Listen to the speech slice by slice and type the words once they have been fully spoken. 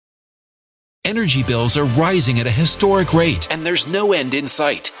energy bills are rising at a historic rate, and there's no end in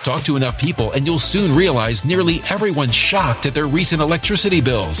sight. Talk to enough people and you'll soon realize nearly everyone's shocked at their recent electricity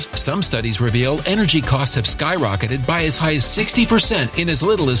bills. Some studies reveal energy costs have skyrocketed by as high as 60% in as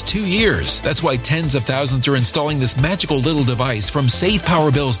little as 2 years. That's why tens of thousands are installing this magical little device from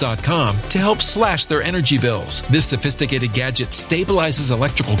SavePowerBills.com to help slash their energy bills. This sophisticated gadget stabilizes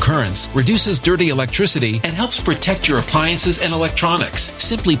electrical currents, reduces dirty electricity, and helps protect your appliances and electronics.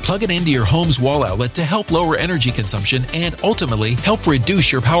 Simply plug it into your home's wall outlet to help lower energy consumption and ultimately help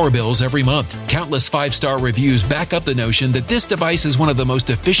reduce your power bills every month. Countless 5-star reviews back up the notion that this device is one of the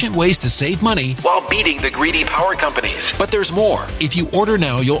most efficient ways to save money while beating the greedy power companies. But there's more. If you order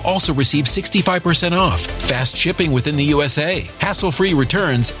now, you'll also receive 65% off, fast shipping within the USA, hassle-free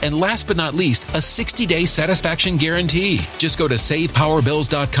returns, and last but not least, a 60-day satisfaction guarantee. Just go to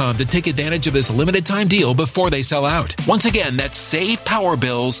SavePowerBills.com to take advantage of this limited time deal before they sell out. Once again, that's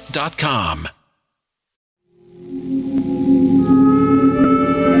SavePowerBills.com.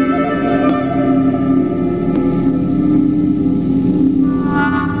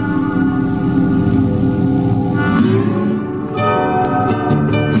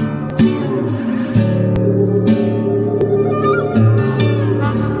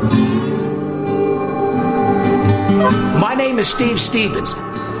 My name is Steve Stevens,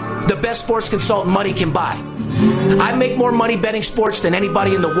 the best sports consultant money can buy. I make more money betting sports than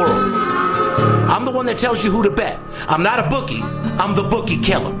anybody in the world. I'm the one that tells you who to bet. I'm not a bookie. I'm the bookie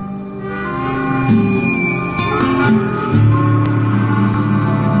killer.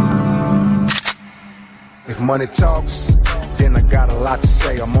 If money talks, then I got a lot to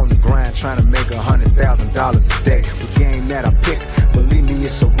say. I'm on the grind trying to make $100,000 a day. The game that I pick, believe me,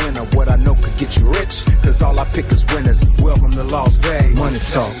 it's a winner. What I know could get you rich, cause all I pick is winners. Welcome to Las Vegas. Money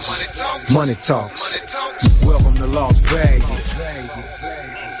talks. Money talks. Welcome to Las Vegas.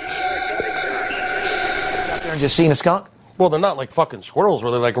 Out there and just seen a skunk? Well, they're not like fucking squirrels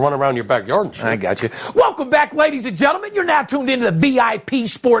where they like run around your backyard and shit. I got you. Welcome back, ladies and gentlemen. You're now tuned into the VIP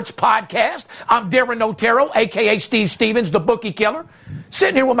Sports Podcast. I'm Darren Otero, a.k.a. Steve Stevens, the bookie killer.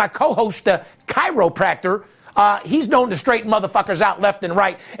 Sitting here with my co-host, chiropractor. He's known to straighten motherfuckers out left and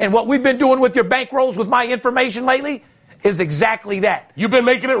right. And what we've been doing with your bankrolls with my information lately is exactly that. You've been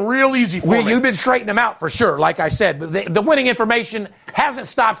making it real easy for me. You've been straightening them out for sure, like I said. But the winning information hasn't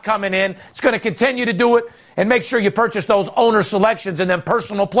stopped coming in. It's going to continue to do it. And make sure you purchase those owner selections and then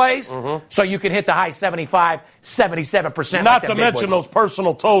personal plays so you can hit the high 75, 77%. Not to mention those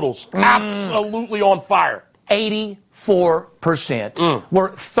personal totals. Absolutely on fire. 84%.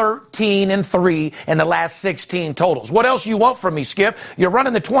 We're 13-3 in the last 16 totals. What else you want from me, Skip? You're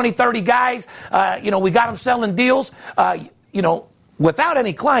running the 20, 30 guys. We got them selling deals. Without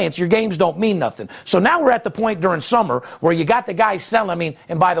any clients, your games don't mean nothing. So now we're at the point during summer where you got the guys selling.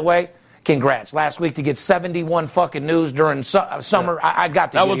 And by the way, congrats. Last week to get 71 fucking news during summer, yeah. I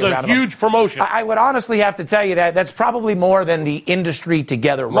got to that was a huge promotion. I would honestly have to tell you that's probably more than the industry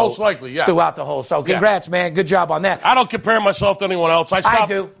together wrote. Most likely, yeah. Throughout the whole. So congrats, man. Good job on that. I don't compare myself to anyone else. I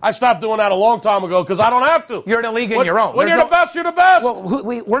do. I stopped doing that a long time ago because I don't have to. You're in a league in your own. When you're the best, you're the best. Well,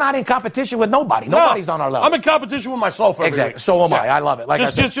 we're not in competition with nobody. Nobody's on our level. I'm in competition with myself every Exactly. week. So am I. I love it. Like I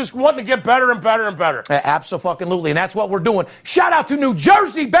said. Just wanting to get better and better and better. Absolutely. And that's what we're doing. Shout out to New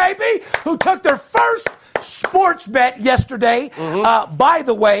Jersey, baby, who took their first sports bet yesterday, by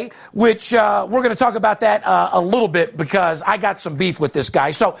the way, which we're going to talk about that a little bit because I got some beef with this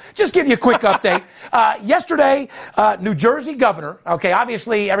guy. So just give you a quick update. Yesterday, New Jersey governor, okay,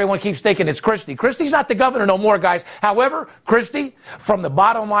 obviously everyone keeps thinking it's Christie. Christie's not the governor no more, guys. However, Christie, from the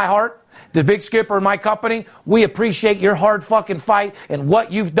bottom of my heart, the big skipper in my company, we appreciate your hard fucking fight and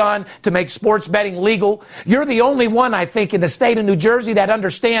what you've done to make sports betting legal. You're the only one, I think, in the state of New Jersey that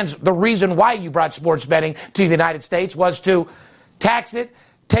understands the reason why you brought sports betting to the United States was to tax it,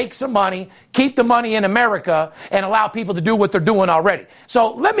 take some money, keep the money in America, and allow people to do what they're doing already.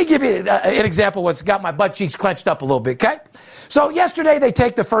 So let me give you an example of what's got my butt cheeks clenched up a little bit, okay? So yesterday they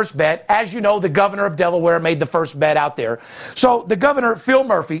take the first bet. As you know, the governor of Delaware made the first bet out there. So the governor, Phil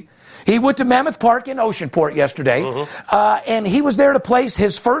Murphy, he went to Mammoth Park in Oceanport yesterday, and he was there to place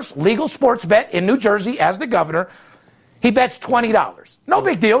his first legal sports bet in New Jersey as the governor. He bets $20. No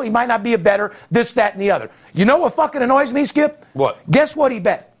big deal. He might not be a bettor, this, that, and the other. You know what fucking annoys me, Skip? What? Guess what he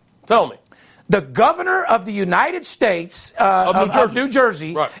bet? Tell me. The governor of the United States of New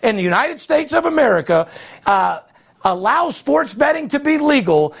Jersey right. in the United States of America allows sports betting to be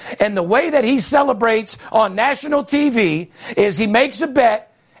legal, and the way that he celebrates on national TV is he makes a bet.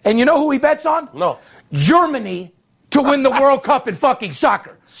 And you know who he bets on? No. Germany to win the World Cup in fucking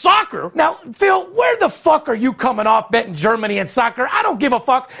soccer. Soccer? Now, Phil, where the fuck are you coming off betting Germany in soccer? I don't give a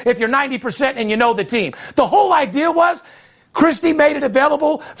fuck if you're 90% and you know the team. The whole idea was Christie made it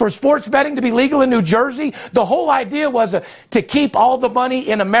available for sports betting to be legal in New Jersey. The whole idea was to keep all the money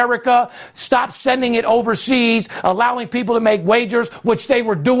in America, stop sending it overseas, allowing people to make wagers, which they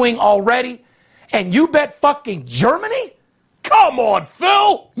were doing already. And you bet fucking Germany? Come on,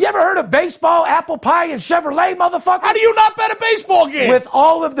 Phil. You ever heard of baseball, apple pie, and Chevrolet, motherfucker? How do you not bet a baseball game? With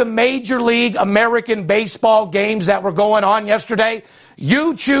all of the Major League American baseball games that were going on yesterday,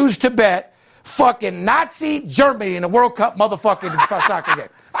 you choose to bet fucking Nazi Germany in the World Cup motherfucking soccer game.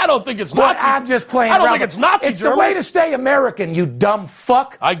 I don't think it's But Nazi. I'm just playing I don't around. think it's Nazi It's Germany. the way to stay American, you dumb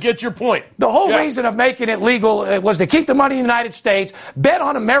fuck. I get your point. The whole reason of making it legal was to keep the money in the United States, bet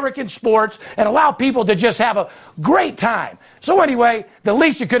on American sports, and allow people to just have a great time. So anyway, the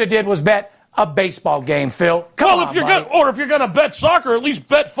least you could have did was bet a baseball game, Phil. Come on, if you're buddy. if you're gonna bet soccer, at least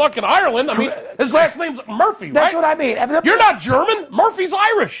bet fucking Ireland. I mean, his last name's Murphy, right? That's what I mean. You're not German. Murphy's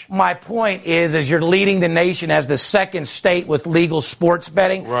Irish. My point is you're leading the nation as the second state with legal sports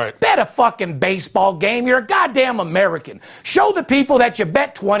betting. Right. Bet a fucking baseball game. You're a goddamn American. Show the people that you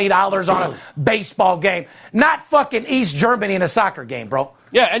bet $20 on a baseball game, not fucking East Germany in a soccer game, bro.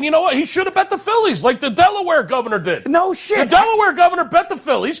 Yeah, and you know what? He should have bet the Phillies like the Delaware governor did. No shit. The Delaware governor bet the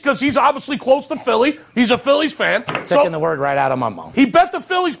Phillies because he's obviously close to Philly. He's a Phillies fan. Taking the word right out of my mouth. He bet the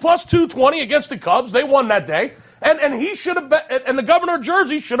Phillies plus 220 against the Cubs. They won that day. And he should have bet, and the governor of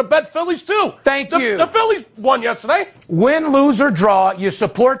Jersey should have bet Phillies too. Thank you. The Phillies won yesterday. Win, lose, or draw, you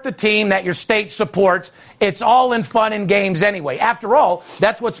support the team that your state supports. It's all in fun and games anyway. After all,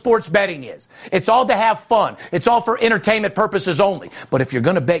 that's what sports betting is. It's all to have fun. It's all for entertainment purposes only. But if you're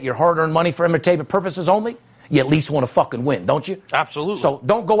going to bet your hard-earned money for entertainment purposes only, you at least want to fucking win, don't you? Absolutely. So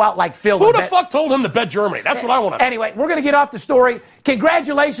don't go out like Phil. Who the fuck told him to bet Germany? That's what I want to know. Anyway, we're going to get off the story.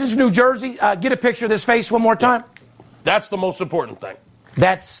 Congratulations, New Jersey. Get a picture of this face one more time. That's the most important thing.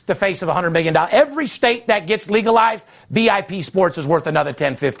 That's the face of $100 million. Every state that gets legalized, VIP Sports is worth another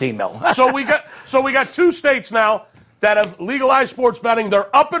 10, 15 mil. So we got two states now that have legalized sports betting.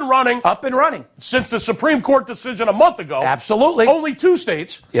 They're up and running. Up and running. Since the Supreme Court decision a month ago. Absolutely. Only two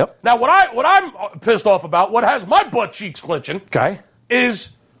states. Yep. Now, what I'm pissed off about, what has my butt cheeks clenching, Okay. is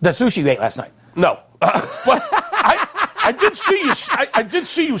The sushi you ate last night. no. But I did see you. I did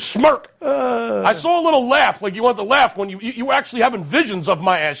see you smirk. I saw a little laugh, like you want to laugh when you were actually having visions of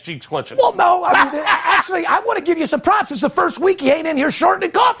my ass cheeks clenching. Well, no, I mean, actually, I want to give you some props. It's the first week you ain't in here shorting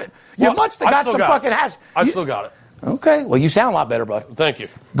and coughing. You must have got some fucking ass. I still got it. Okay, well, you sound a lot better, bud. Thank you.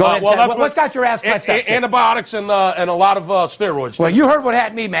 Go ahead. Well, that's what's got your ass clenched up? Antibiotics and a lot of steroids. Well, you heard what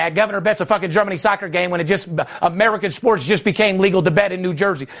had me mad. Governor bets a fucking Germany soccer game when American sports just became legal to bet in New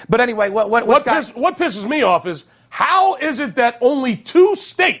Jersey. But anyway, what pisses me off is how is it that only two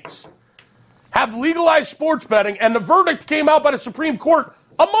states have legalized sports betting and the verdict came out by the Supreme Court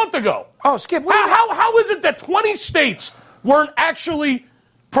a month ago? Oh, Skip, how is it that 20 states weren't actually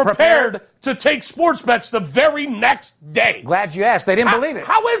prepared to take sports bets the very next day? Glad you asked. They didn't believe it.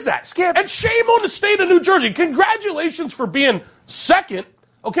 How is that? Skip. And shame on the state of New Jersey. Congratulations for being second.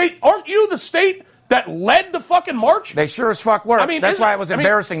 Okay, aren't you the state that led the fucking march? They sure as fuck were. I mean, that's why it was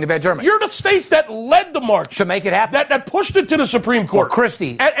embarrassing to bet Germany. You're the state that led the march. To make it happen. That pushed it to the Supreme Court. Well,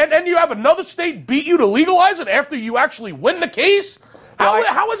 Christie. And you have another state beat you to legalize it after you actually win the case?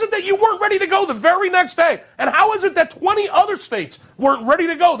 How is it that you weren't ready to go the very next day? And how is it that 20 other states weren't ready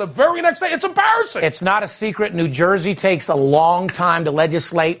to go the very next day? It's embarrassing. It's not a secret. New Jersey takes a long time to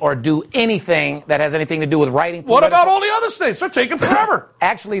legislate or do anything that has anything to do with writing. What about all the other states? They're taking forever.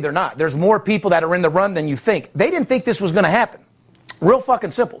 Actually, they're not. There's more people that are in the run than you think. They didn't think this was going to happen. Real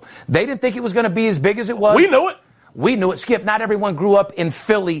fucking simple. They didn't think it was going to be as big as it was. We knew it. We knew it, Skip. Not everyone grew up in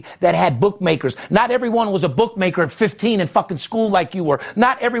Philly that had bookmakers. Not everyone was a bookmaker at 15 in fucking school like you were.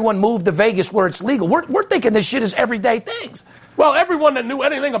 Not everyone moved to Vegas where it's legal. We're thinking this shit is everyday things. Well, everyone that knew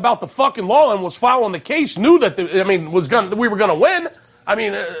anything about the fucking law and was following the case knew that, we were going to win. I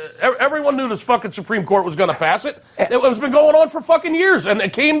mean, everyone knew this fucking Supreme Court was going to pass it. It's been going on for fucking years. And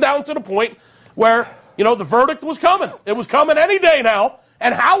it came down to the point where, the verdict was coming. It was coming any day now.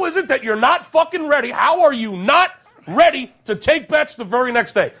 And how is it that you're not fucking ready? How are you not ready to take bets the very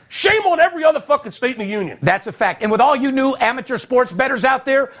next day? Shame on every other fucking state in the union. That's a fact. And with all you new amateur sports bettors out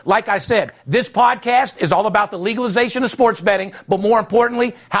there, like I said, this podcast is all about the legalization of sports betting, but more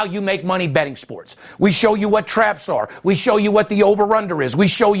importantly, how you make money betting sports. We show you what traps are. We show you what the over-under is. We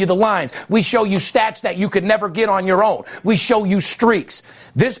show you the lines. We show you stats that you could never get on your own. We show you streaks.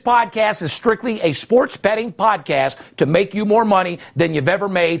 This podcast is strictly a sports betting podcast to make you more money than you've ever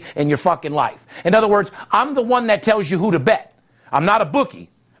made in your fucking life. In other words, I'm the one that tells tells you who to bet. I'm not a bookie.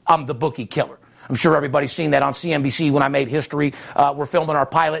 I'm the bookie killer. I'm sure everybody's seen that on CNBC when I made history. We're filming our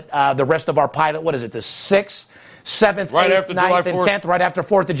pilot, the rest of our pilot. What is it, the 6th, 7th, right 8th, 9th, and 10th, right after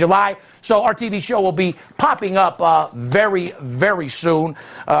 4th of July. So our TV show will be popping up very, very soon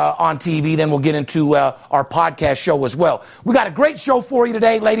on TV. Then we'll get into our podcast show as well. We got a great show for you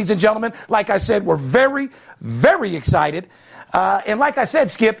today, ladies and gentlemen. Like I said, we're very, very excited. And like I said,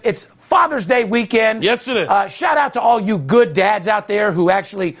 Skip, it's Father's Day weekend. Yes, it is. Shout out to all you good dads out there who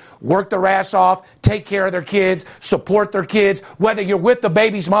actually work their ass off, take care of their kids, support their kids, whether you're with the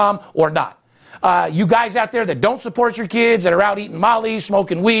baby's mom or not. You guys out there that don't support your kids, that are out eating Molly,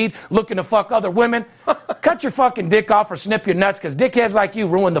 smoking weed, looking to fuck other women, cut your fucking dick off or snip your nuts, because dickheads like you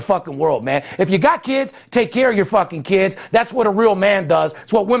ruin the fucking world, man. If you got kids, take care of your fucking kids. That's what a real man does.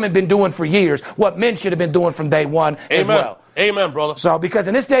 It's what women been doing for years, what men should have been doing from day one as well. Amen, brother. So, because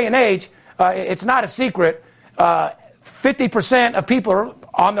in this day and age, it's not a secret, 50% of people are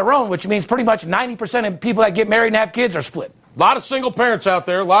on their own, which means pretty much 90% of people that get married and have kids are split. A lot of single parents out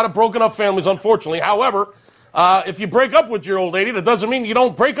there, a lot of broken up families, unfortunately. However, if you break up with your old lady, that doesn't mean you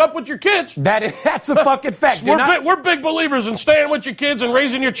don't break up with your kids. That's a fucking fact. We're big believers in staying with your kids and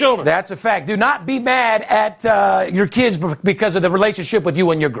raising your children. That's a fact. Do not be mad at your kids because of the relationship with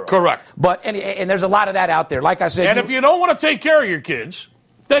you and your girl. Correct. But and there's a lot of that out there. Like I said, and if you don't want to take care of your kids,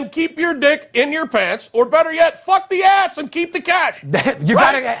 then keep your dick in your pants, or better yet, fuck the ass and keep the cash. You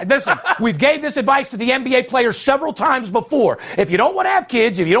gotta listen. We've gave this advice to the NBA players several times before. If you don't want to have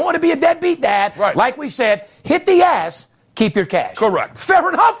kids, if you don't want to be a deadbeat dad, like we said, hit the ass. Keep your cash. Correct. Fair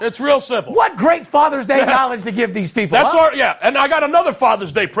enough. It's real simple. What great Father's Day knowledge to give these people. That's and I got another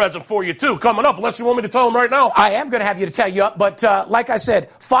Father's Day present for you too coming up. Unless you want me to tell them right now. I am going to have you to tell you up, but like I said,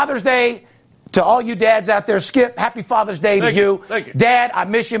 Father's Day. To all you dads out there, Skip, happy Father's Day to you. Thank you. Dad, I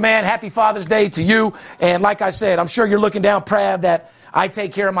miss you, man. Happy Father's Day to you. And like I said, I'm sure you're looking down proud that I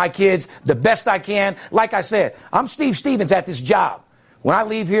take care of my kids the best I can. Like I said, I'm Steve Stevens at this job. When I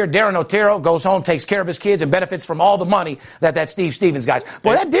leave here, Darren Otero goes home, takes care of his kids, and benefits from all the money that Steve Stevens guys.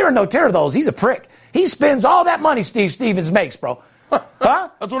 Boy, that Darren Otero, though, he's a prick. He spends all that money Steve Stevens makes, bro. Huh?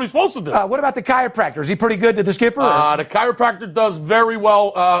 That's what he's supposed to do. What about the chiropractor? Is he pretty good to the skipper? The chiropractor does very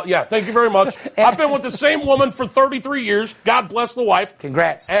well. Yeah, thank you very much. I've been with the same woman for 33 years. God bless the wife.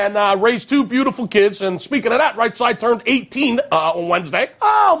 Congrats. And raised two beautiful kids. And speaking of that, right side turned 18 on Wednesday.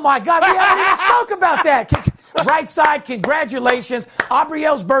 Oh, my God. We haven't even spoke about that. Right side, congratulations.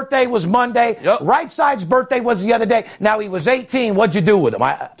 Aubrielle's birthday was Monday. Yep. Right side's birthday was the other day. Now, he was 18. What'd you do with him?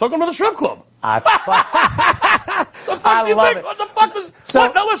 Took him to the strip club. I love it. What the fuck does...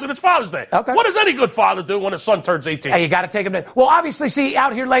 Now, listen, it's Father's Day. Okay. What does any good father do when his son turns 18? Hey, you got to take him to... Well, obviously, see,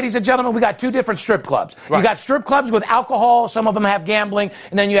 out here, ladies and gentlemen, we got two different strip clubs. Right. You got strip clubs with alcohol. Some of them have gambling.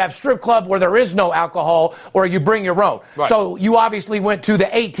 And then you have strip club where there is no alcohol or you bring your own. Right. So you obviously went to the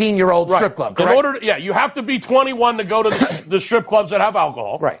 18-year-old strip club, correct? You have to be 21 to go to the strip clubs that have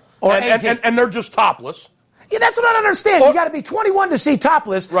alcohol. Right. Or and they're just topless. Yeah, that's what I don't understand. You got to be 21 to see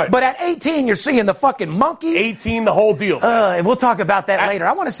topless, right. But at 18, you're seeing the fucking monkey. 18, the whole deal. And we'll talk about that later.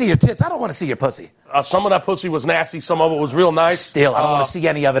 I want to see your tits. I don't want to see your pussy. Some of that pussy was nasty. Some of it was real nice. Still, I don't want to see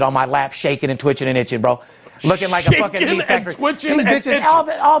any of it on my lap shaking and twitching and itching, bro. Looking like a fucking meat factory. These bitches,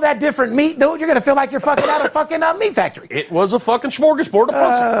 all that different meat, dude, you're going to feel like you're fucking out of a fucking meat factory. It was a fucking smorgasbord of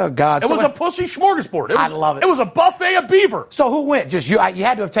pussy. Oh, God. It was a pussy smorgasbord. I love it. It was a buffet of beaver. So who went? Just you? You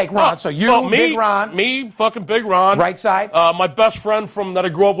had to have taken Ron. So you, Big Ron. Me, fucking Big Ron. Right side. My best friend that I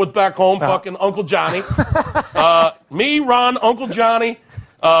grew up with back home, fucking Uncle Johnny. Me, Ron, Uncle Johnny,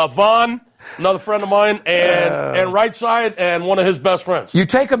 Vaughn, another friend of mine, and right side, and one of his best friends. You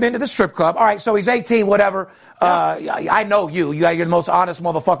take him into the strip club. All right, so he's 18, whatever. I know you. You're the most honest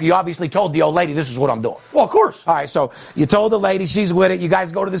motherfucker. You obviously told the old lady, this is what I'm doing. Well, of course. All right, so you told the lady, she's with it. You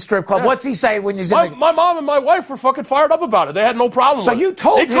guys go to the strip club. Yeah. What's he say when he's in my mom and my wife were fucking fired up about it. They had no problem with it. So you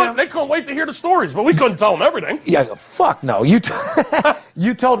told him. They couldn't wait to hear the stories, but we couldn't tell them everything. Yeah, fuck no. You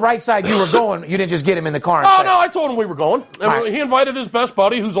told right side you were going. You didn't just get him in the car. No, I told him we were going. And right. He invited his best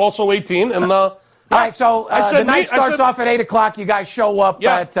buddy, who's also 18, and... All right, so the night starts off at 8 o'clock. You guys show up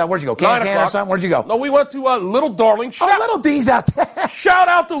at, where'd you go, Can or something? Where'd you go? No, we went to Little Darlings. Little D's out there. Shout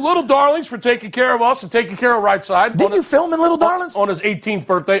out to Little Darlings for taking care of us and taking care of Right Side. Didn't you film in Little Darlings? On his 18th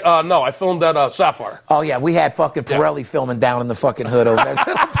birthday. No, I filmed at Sapphire. Oh, yeah, we had fucking Pirelli filming down in the fucking hood over there.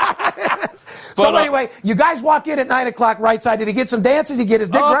 So anyway, you guys walk in at 9 o'clock, Right Side. Did he get some dances? Did he get his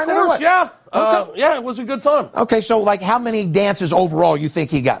dick grinded or what? Yeah. Okay. Yeah, it was a good time. Okay, so like how many dances overall you think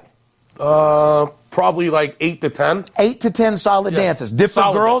he got? Probably like 8 to 10. 8 to 10 solid dances.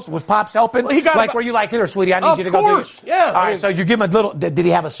 Different girls? Was Pops helping? Well, he got were you like, here, sweetie, I need you to go do it? Yeah. All right, so you give him a little, did he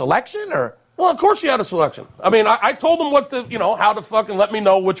have a selection or? Well, of course he had a selection. I mean, I told him how to fucking let me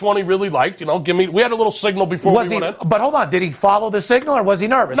know which one he really liked. We had a little signal before we went in. But hold on, did he follow the signal or was he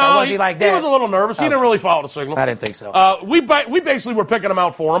nervous? No, or was he like that? He was a little nervous. He didn't really follow the signal. I didn't think so. We basically were picking him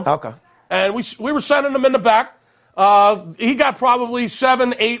out for him. Okay. And we were sending him in the back. He got probably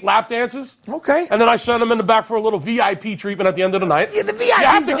 7, 8 lap dances. Okay. And then I sent him in the back for a little VIP treatment at the end of the night. Yeah, the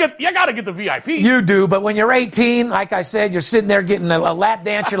VIP. You got to get the VIP. You do, but when you're 18, like I said, you're sitting there getting a lap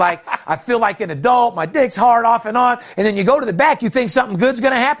dance. You're like, I feel like an adult. My dick's hard off and on. And then you go to the back, you think something good's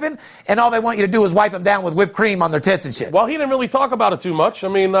going to happen, and all they want you to do is wipe them down with whipped cream on their tits and shit. Well, he didn't really talk about it too much. I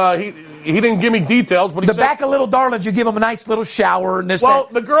mean, he didn't give me details, but he said... The back of little darlings, you give them a nice little shower and this, Well,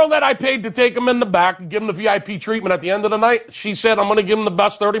 that. the girl that I paid to take him in the back and give him the VIP treatment at the end of the night, she said, I'm going to give him the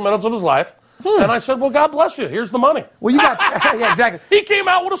best 30 minutes of his life. And I said, well, God bless you. Here's the money. Well, you got... yeah, exactly. He came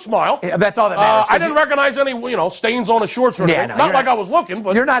out with a smile. Yeah, that's all that matters. I didn't recognize any, stains on his shorts or anything. No, not like I was looking,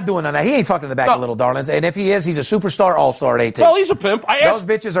 but... You're not doing that. He ain't fucking in the back of little darlings. And if he is, he's a superstar, all-star at 18. Well, he's a pimp. Those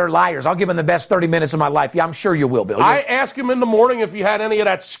bitches are liars. I'll give him the best 30 minutes of my life. Yeah, I'm sure you will, Bill. I asked him in the morning if he had any of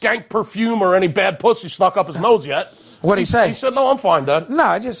that skank perfume or any bad pussy stuck up his nose yet. What'd he say? He said, no, I'm fine, Dad. No,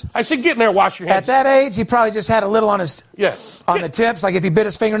 I said, get in there, wash your hands. At that age, he probably just had a little on his... Yeah. On the tips, like if he bit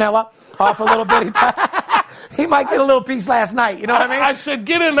his fingernail off a little bit, he might get a little piece last night. You know what I mean? I said,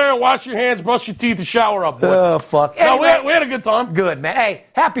 get in there and wash your hands, brush your teeth, and shower up, boy. Oh, fuck. No, Anyway, we had a good time. Good, man. Hey,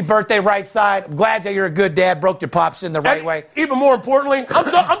 happy birthday, right side. I'm glad that you're a good dad, broke your pops in the right way. Even more importantly,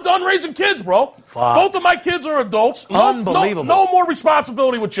 I'm done raising kids, bro. Fuck. Both of my kids are adults. Unbelievable. No more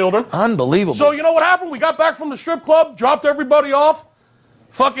responsibility with children. Unbelievable. So you know what happened? We got back from the strip club, dropped everybody off,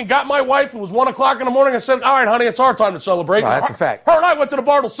 fucking got my wife. It was 1 o'clock in the morning. I said, all right, honey, it's our time to celebrate. Oh, that's a fact. Her and I went to the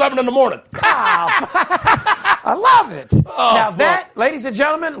bar till 7 in the morning. I love it. Now that, ladies and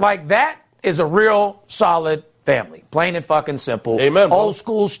gentlemen, that is a real solid family. Plain and fucking simple. Amen, bro. Old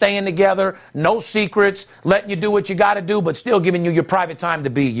school, staying together, no secrets, letting you do what you got to do, but still giving you your private time to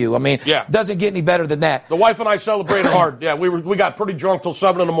be you. I mean, doesn't get any better than that. The wife and I celebrated hard. Yeah, we got pretty drunk till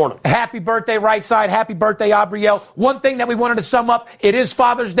 7 in the morning. Happy birthday, right side. Happy birthday, Abrielle. One thing that we wanted to sum up, it is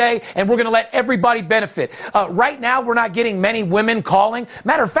Father's Day, and we're going to let everybody benefit. Right now, we're not getting many women calling.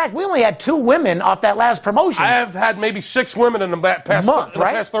 Matter of fact, we only had 2 women off that last promotion. I have had maybe 6 women in the past month,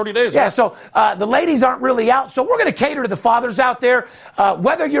 right? Past 30 days. Yeah, so the ladies aren't really out, so we're going to cater to the fathers out there.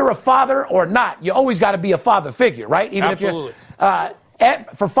 Whether you're a father or not, you always got to be a father figure, right? Even Absolutely. If you're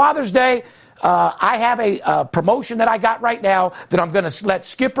for Father's Day, I have a promotion that I got right now that I'm going to let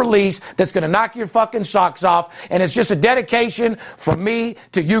Skip release that's going to knock your fucking socks off. And it's just a dedication from me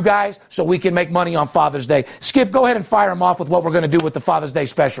to you guys so we can make money on Father's Day. Skip, go ahead and fire him off with what we're going to do with the Father's Day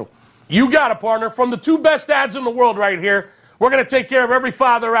special. You got it, partner. From the 2 best dads in the world right here, we're going to take care of every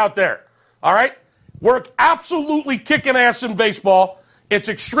father out there. All right? We're absolutely kicking ass in baseball. It's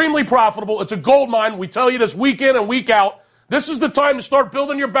extremely profitable. It's a gold mine. We tell you this week in and week out. This is the time to start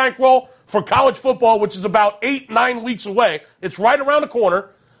building your bankroll for college football, which is about 8-9 weeks away. It's right around the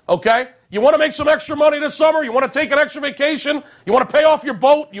corner, okay? You want to make some extra money this summer? You want to take an extra vacation? You want to pay off your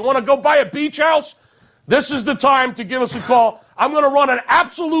boat? You want to go buy a beach house? This is the time to give us a call. I'm going to run an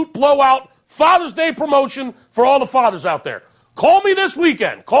absolute blowout Father's Day promotion for all the fathers out there. Call me this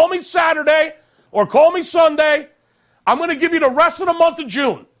weekend. Call me Saturday. Or call me Sunday. I'm going to give you the rest of the month of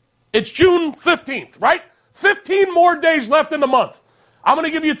June. It's June 15th, right? 15 more days left in the month. I'm going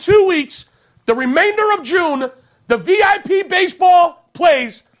to give you 2 weeks. The remainder of June, the VIP baseball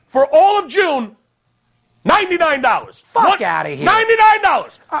plays for all of June, $99. Fuck out of here.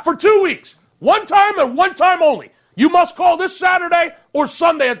 $99 for 2 weeks. One time and one time only. You must call this Saturday or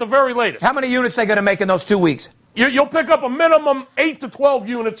Sunday at the very latest. How many units are they going to make in those 2 weeks? You'll pick up a minimum 8 to 12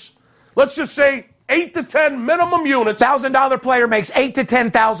 units. Let's just say 8 to 10 minimum units. $1,000 player makes 8 to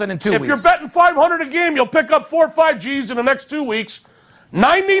 10,000 in 2 weeks. If you're betting $500 a game, you'll pick up 4 or 5 G's in the next 2 weeks.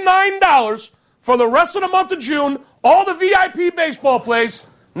 $99 for the rest of the month of June. All the VIP baseball plays.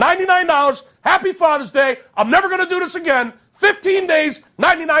 $99. Happy Father's Day. I'm never going to do this again. 15 days,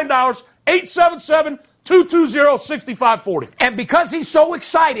 $99. 877-220-6540. And because he's so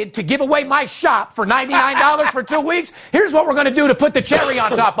excited to give away my shop for $99 for 2 weeks, here's what we're going to do to put the cherry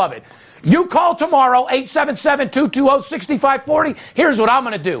on top of it. You call tomorrow, 877-220-6540. Here's what I'm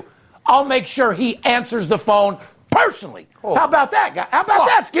going to do. I'll make sure he answers the phone personally. Oh. How about that, guy? How about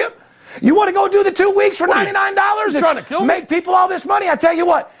that, Skip? You want to go do the 2 weeks for $99 and trying to kill me? Make people all this money? I tell you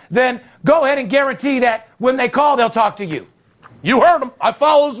what, then go ahead and guarantee that when they call, they'll talk to you. You heard him. I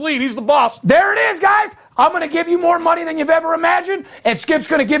follow his lead. He's the boss. There it is, guys. I'm going to give you more money than you've ever imagined, and Skip's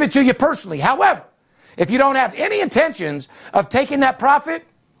going to give it to you personally. However, if you don't have any intentions of taking that profit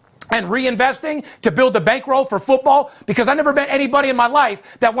and reinvesting to build the bankroll for football? Because I never met anybody in my life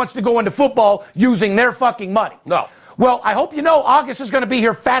that wants to go into football using their fucking money. No. Well, I hope you know August is going to be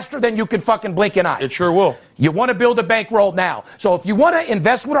here faster than you can fucking blink an eye. It sure will. You want to build a bankroll now. So if you want to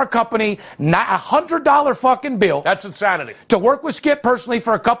invest with our company, not $100 fucking bill. That's insanity. To work with Skip personally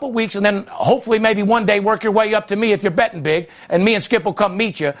for a couple weeks and then hopefully maybe one day work your way up to me if you're betting big. And me and Skip will come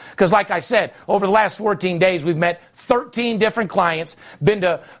meet you. Because like I said, over the last 14 days, we've met 13 different clients, been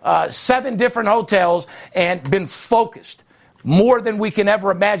to 7 different hotels, and been focused more than we can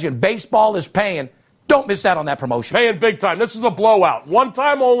ever imagine. Baseball is paying. Don't miss out on that promotion. Paying big time. This is a blowout. One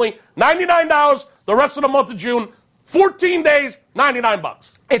time only, $99. The rest of the month of June, 14 days,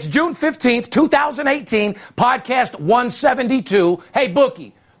 $99. It's June 15th, 2018, podcast 172. Hey,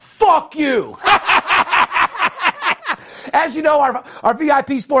 Bookie, fuck you. As you know, our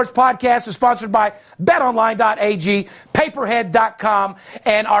VIP Sports Podcast is sponsored by BetOnline.ag, Paperhead.com,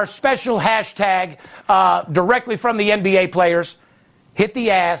 and our special hashtag directly from the NBA players, hit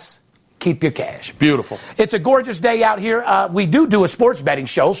the ass. Keep your cash. Beautiful. It's a gorgeous day out here. We do a sports betting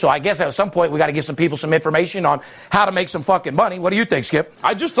show, so I guess at some point we got to give some people some information on how to make some fucking money. What do you think, Skip?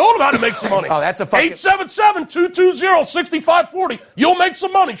 I just told him how to make some money. Oh, that's a fucking... 877-220-6540. You'll make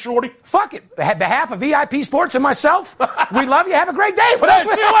some money, shorty. Fuck it. On behalf of VIP Sports and myself, we love you. Have a great day. See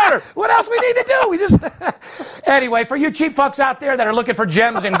you later. What else we need to do? We just... Anyway, for you cheap fucks out there that are looking for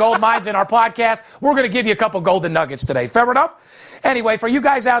gems and gold mines in our podcast, we're going to give you a couple golden nuggets today. Fair enough? Anyway, for you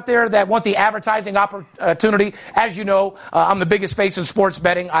guys out there that want the advertising opportunity, as you know, I'm the biggest face in sports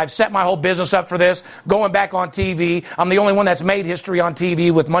betting. I've set my whole business up for this, going back on TV. I'm the only one that's made history on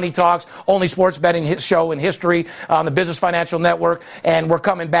TV with Money Talks, only sports betting show in history on the Business Financial Network. And we're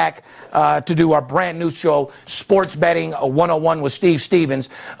coming back to do our brand new show, Sports Betting 101 with Steve Stevens.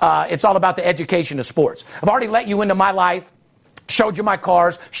 It's all about the education of sports. I've already let you into my life. Showed you my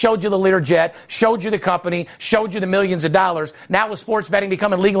cars, showed you the Learjet, showed you the company, showed you the millions of dollars. Now with sports betting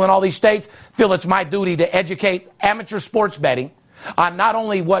becoming legal in all these states, feel it's my duty to educate amateur sports betting on not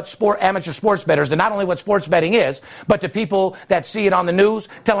only what amateur sports bettors, to not only what sports betting is, but to people that see it on the news,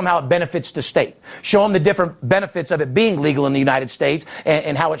 tell them how it benefits the state. Show them the different benefits of it being legal in the United States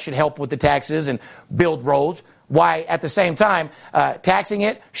and how it should help with the taxes and build roads. Why, at the same time, taxing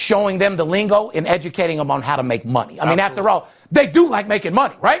it, showing them the lingo, and educating them on how to make money. I mean, after all, they do like making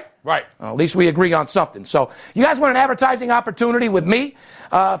money, right? Right. At least we agree on something. So you guys want an advertising opportunity with me?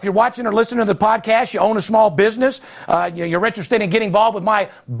 If you're watching or listening to the podcast, you own a small business, you're interested in getting involved with my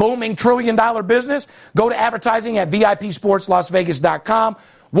booming $1 trillion business, go to advertising at VIPSportsLasVegas.com.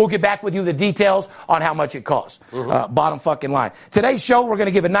 We'll get back with you the details on how much it costs. Bottom fucking line. Today's show, we're going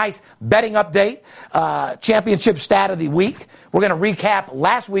to give a nice betting update, championship stat of the week. We're going to recap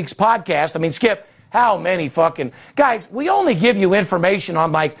last week's podcast. I mean, Skip, how many fucking... Guys, we only give you information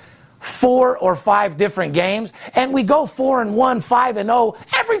on like 4 or 5 different games, and we go 4-1, 5-0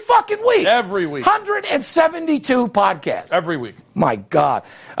 every fucking week. Every week. 172 podcasts. Every week. My God.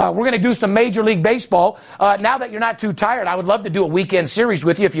 We're going to do some Major League Baseball. Now that you're not too tired, I would love to do a weekend series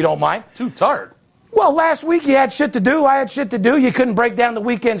with you if you don't mind. Too tired? Well, last week you had shit to do. I had shit to do. You couldn't break down the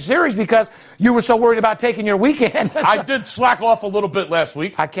weekend series because you were so worried about taking your weekend. I did slack off a little bit last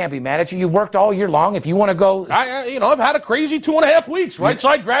week. I can't be mad at you. You worked all year long. If you want to go... I've had a crazy 2.5 weeks, right? So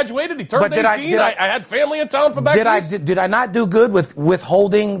I graduated. He turned 18. I had family in town for back Did I not do good with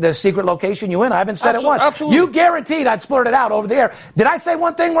withholding the secret location you in? I haven't said it once. Absolutely. You guaranteed I'd splurt it out over the air. Did I say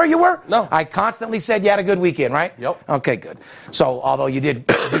one thing where you were? No. I constantly said you had a good weekend, right? Yep. Okay, good. So, although you did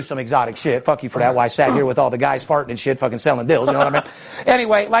do some exotic shit, fuck you for that. Why I sat here with all the guys farting and shit, fucking selling dills, you know what I mean?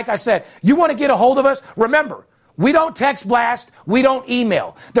 Anyway, like I said, you want to get a hold of us? Remember, we don't text blast. We don't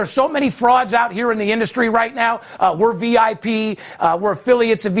email. There's so many frauds out here in the industry right now. We're VIP. We're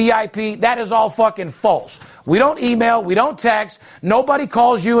affiliates of VIP. That is all fucking false. We don't email. We don't text. Nobody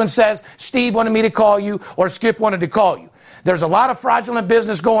calls you and says, Steve wanted me to call you or Skip wanted to call you. There's a lot of fraudulent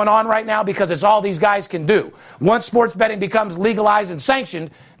business going on right now because it's all these guys can do. Once sports betting becomes legalized and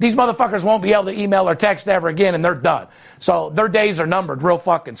sanctioned, these motherfuckers won't be able to email or text ever again, and they're done. So their days are numbered, real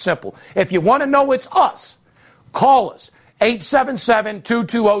fucking simple. If you want to know it's us, call us,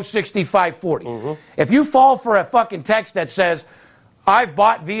 877-220-6540. If you fall for a fucking text that says, I've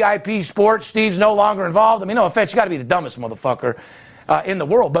bought VIP Sports, Steve's no longer involved, I mean, no offense, you got to be the dumbest motherfucker in the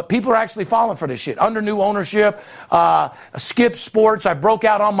world, but people are actually falling for this shit. Under new ownership, Skip Sports, I broke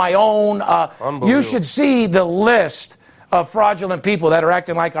out on my own. You should see the list of fraudulent people that are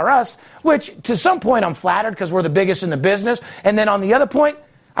acting like us, which to some point I'm flattered because we're the biggest in the business. And then on the other point,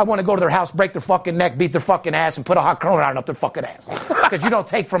 I want to go to their house, break their fucking neck, beat their fucking ass, and put a hot curling iron up their fucking ass. Because you don't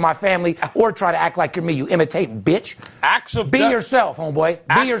take from my family or try to act like you're me. You imitating bitch. Be yourself, homeboy.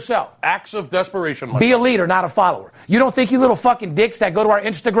 Be yourself. Acts of desperation. Be a leader, not a follower. You don't think you little fucking dicks that go to our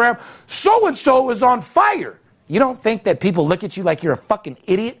Instagram, so-and-so is on fire. You don't think that people look at you like you're a fucking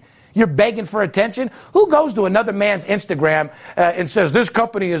idiot? You're begging for attention? Who goes to another man's Instagram and says, this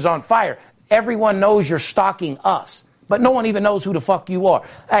company is on fire? Everyone knows you're stalking us. But no one even knows who the fuck you are.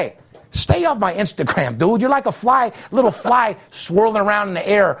 Hey, stay off my Instagram, dude. You're like a little fly swirling around in the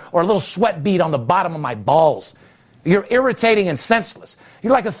air or a little sweat bead on the bottom of my balls. You're irritating and senseless.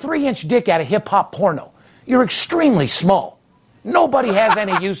 You're like a 3-inch dick out of hip-hop porno. You're extremely small. Nobody has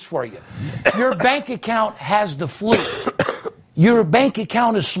any use for you. Your bank account has the flu. Your bank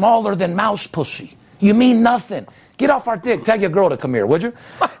account is smaller than mouse pussy. You mean nothing. Get off our dick. Tell your girl to come here, would you?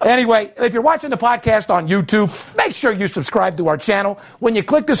 Anyway, if you're watching the podcast on YouTube, make sure you subscribe to our channel. When you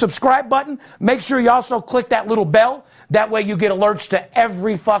click the subscribe button, make sure you also click that little bell. That way you get alerts to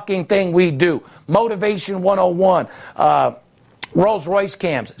every fucking thing we do. Motivation 101, Rolls Royce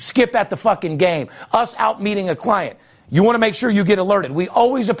cams, skip at the fucking game, us out meeting a client. You want to make sure you get alerted. We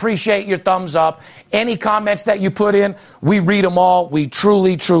always appreciate your thumbs up. Any comments that you put in, we read them all. We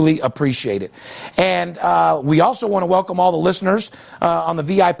truly, truly appreciate it. And we also want to welcome all the listeners on the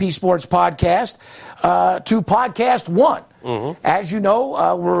VIP Sports Podcast to Podcast One. Mm-hmm. As you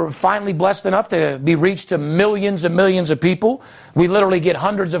know, we're finally blessed enough to be reached to millions and millions of people. We literally get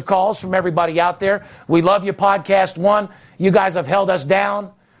hundreds of calls from everybody out there. We love you, Podcast One. You guys have held us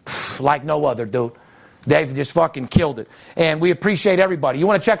down like no other, dude. They've just fucking killed it. And we appreciate everybody. You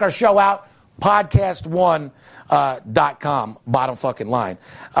want to check our show out? Podcast1.com, bottom fucking line.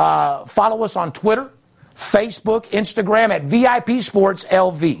 Follow us on Twitter, Facebook, Instagram at VIP Sports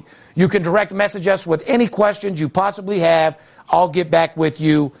LV. You can direct message us with any questions you possibly have. I'll get back with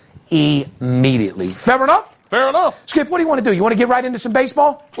you immediately. Fair enough? Fair enough. Skip, what do you want to do? You want to get right into some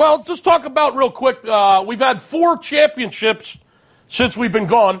baseball? Well, just talk about real quick. We've had 4 championships since we've been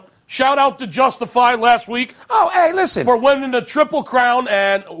gone. Shout out to Justify last week. Oh, hey, listen. For winning the Triple Crown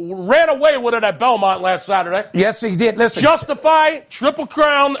and ran away with it at Belmont last Saturday. Yes, he did. Listen. Justify, Triple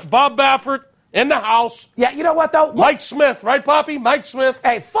Crown, Bob Baffert in the house. Yeah, you know what, though? Mike Smith, right, Poppy? Mike Smith.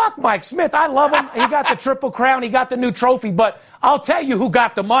 Hey, fuck Mike Smith. I love him. He got the Triple Crown. He got the new trophy. But I'll tell you who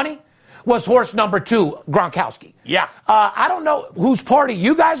got the money was horse number 2, Gronkowski. Yeah. I don't know whose party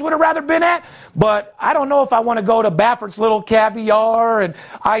you guys would have rather been at, but I don't know if I want to go to Baffert's little caviar and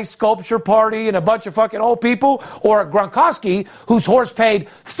ice sculpture party and a bunch of fucking old people, or Gronkowski, whose horse paid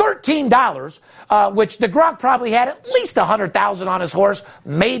 $13, which the Gronk probably had at least $100,000 on his horse,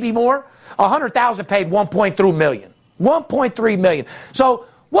 maybe more. $100,000 paid $1.3 million. $1.3 million. So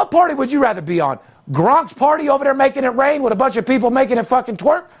what party would you rather be on? Gronk's party over there making it rain with a bunch of people making it fucking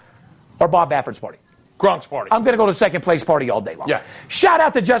twerk? Or Bob Baffert's party? Gronk's party. I'm going to go to second place party all day long. Yeah. Shout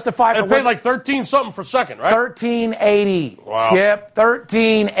out to Justify. It paid like $13-something for second, right? $13.80. Wow. Skip,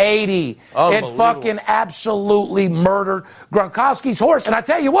 $13.80. It fucking absolutely murdered Gronkowski's horse. And I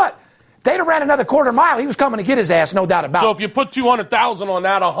tell you what, they'd have ran another quarter mile. He was coming to get his ass, no doubt about it. So if you put $200,000 on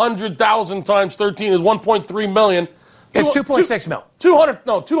that, 100,000 times 13 is $1.3 million. It's $2.6 million.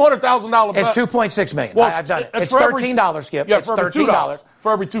 $200,000 bet. It's $2.6 million. Well, I've done it. It's $13, Skip. Yeah, it's for $13.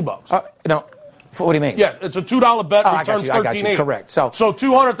 For every $2. No. What do you mean? Yeah, it's a $2 bet. I got you. Correct. So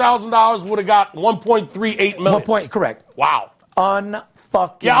 $200,000 would have got $1.38 million. Correct. Wow.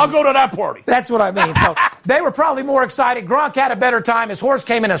 Unfucking. Yeah, I'll go to that party. That's what I mean. So they were probably more excited. Gronk had a better time. His horse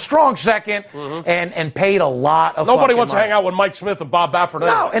came in a strong second and paid a lot of Nobody wants money. to hang out with Mike Smith and Bob Baffert.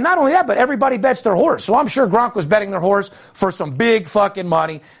 No, and not only that, but everybody bets their horse. So I'm sure Gronk was betting their horse for some big fucking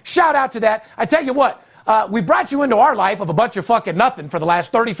money. Shout out to that. I tell you what. We brought you into our life of a bunch of fucking nothing for the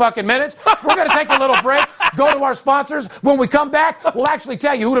last 30 fucking minutes. We're going to take a little break, go to our sponsors. When we come back, we'll actually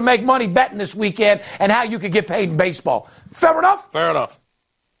tell you who to make money betting this weekend and how you could get paid in baseball. Fair enough? Fair enough.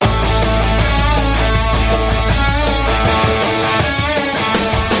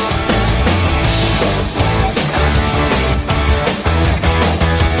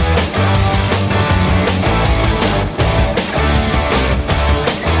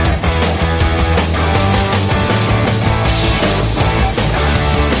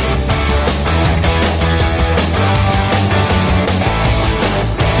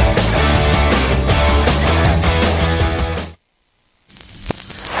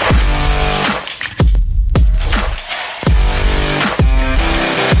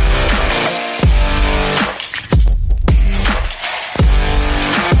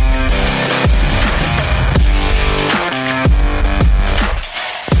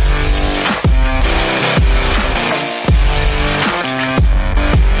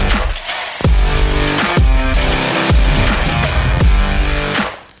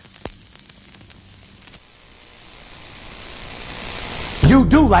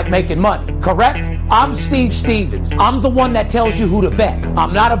 do like making money, correct? I'm Steve Stevens. I'm the one that tells you who to bet.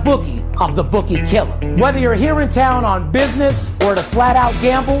 I'm not a bookie. I'm the bookie killer. Whether you're here in town on business or to flat out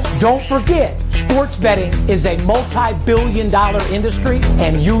gamble, don't forget, sports betting is a multi-billion-dollar industry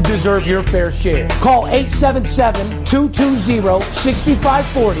and you deserve your fair share. Call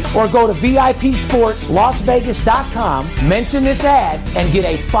 877-220-6540 or go to VIPSportsLasVegas.com, mention this ad, and get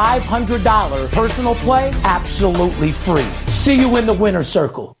a $500 personal play absolutely free. See you in the winner's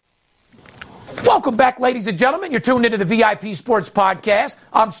circle. Welcome back, ladies and gentlemen. You're tuned into the VIP Sports Podcast.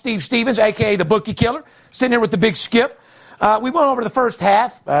 I'm Steve Stevens, a.k.a. the Bookie Killer, sitting here with the Big Skip. We went over the first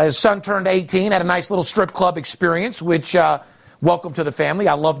half. His son turned 18, had a nice little strip club experience, which, welcome to the family.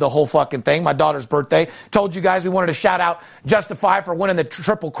 I love the whole fucking thing. My daughter's birthday. Told you guys we wanted to shout out Justify for winning the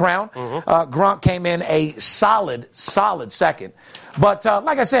Triple Crown. Gronk came in a solid second. But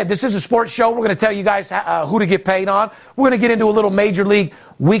like I said, this is a sports show. We're going to tell you guys who to get paid on. We're going to get into a little Major League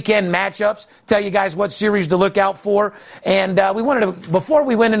weekend matchups, tell you guys what series to look out for. And we wanted to, before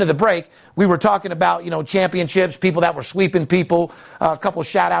we went into the break, we were talking about, championships, people that were sweeping people, a couple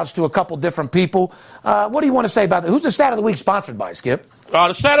shout outs to a couple different people. What do you want to say about that? Who's the stat of the week sponsored by, Skip?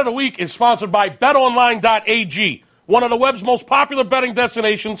 The stat of the week is sponsored by BetOnline.ag, one of the web's most popular betting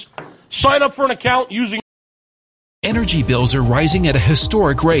destinations. Sign up for an account using Energy bills are rising at a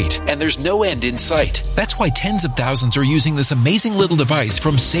historic rate, and there's no end in sight. That's why tens of thousands are using this amazing little device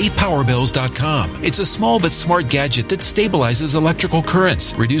from SavePowerBills.com. It's a small but smart gadget that stabilizes electrical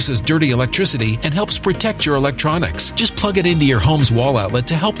currents, reduces dirty electricity, and helps protect your electronics. Just plug it into your home's wall outlet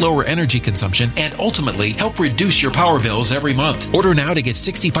to help lower energy consumption and ultimately help reduce your power bills every month. Order now to get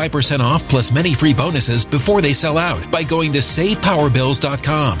 65% off plus many free bonuses before they sell out by going to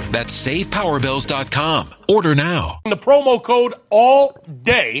SavePowerBills.com. That's SavePowerBills.com. Order now. The promo code all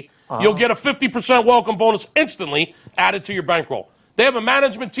day, you'll get a 50% welcome bonus instantly added to your bankroll. They have a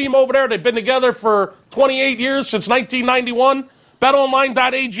management team over there. They've been together for 28 years, since 1991.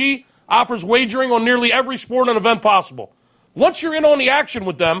 BetOnline.ag offers wagering on nearly every sport and event possible. Once you're in on the action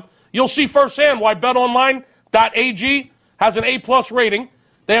with them, you'll see firsthand why BetOnline.ag has an A+ rating.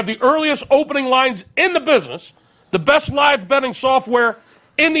 They have the earliest opening lines in the business, the best live betting software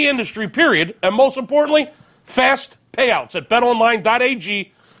in the industry, period, and most importantly, fast payouts at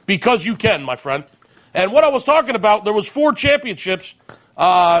betonline.ag, because you can, my friend. And what I was talking about, there was 4 championships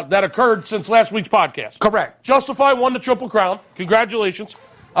that occurred since last week's podcast. Correct. Justify won the Triple Crown. Congratulations.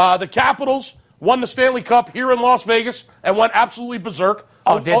 The Capitals won the Stanley Cup here in Las Vegas and went absolutely berserk.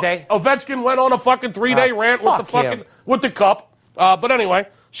 Oh, did they? Ovechkin went on a fucking 3-day rant with the cup. But anyway,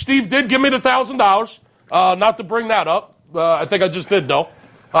 Steve did give me the $1,000. Not to bring that up. I think I just did, though.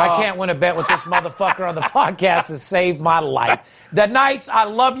 I can't win a bet with this motherfucker on the podcast has saved my life. The Knights, I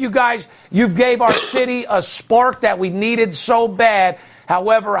love you guys. You've gave our city a spark that we needed so bad.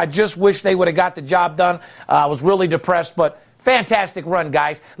 However, I just wish they would have got the job done. I was really depressed, but fantastic run,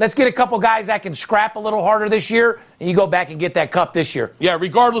 guys. Let's get a couple guys that can scrap a little harder this year, and you go back and get that cup this year. Yeah,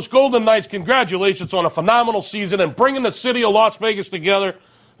 regardless, Golden Knights, congratulations on a phenomenal season and bringing the city of Las Vegas together.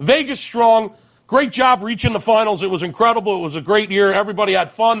 Vegas strong. Great job reaching the finals. It was incredible. It was a great year. Everybody had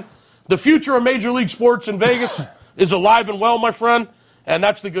fun. The future of Major League Sports in Vegas is alive and well, my friend, and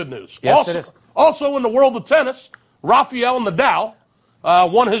that's the good news. Yes, it is. Also in the world of tennis, Rafael Nadal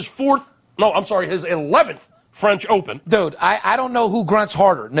won his 11th French Open. Dude, I don't know who grunts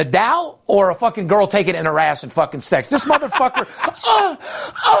harder, Nadal or a fucking girl taking in her ass and fucking sex. This motherfucker,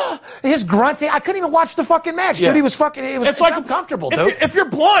 his grunting, I couldn't even watch the fucking match. Yeah. Dude, it was uncomfortable, dude. If you're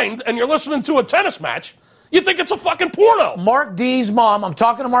blind and you're listening to a tennis match, you think it's a fucking porno. Mark D's mom, I'm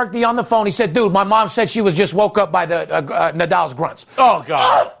talking to Mark D on the phone. He said, dude, my mom said she was just woke up by the Nadal's grunts. Oh,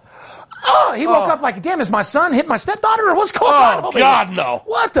 God. He woke up like, damn, is my son hit my stepdaughter or what's going on? Oh, God, no.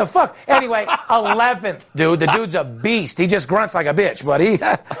 What the fuck? Anyway, 11th, dude. The dude's a beast. He just grunts like a bitch, but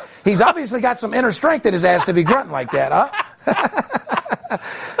he's obviously got some inner strength in his ass to be grunting like that, huh?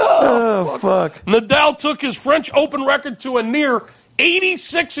 Oh, fuck. Nadal took his French Open record to a near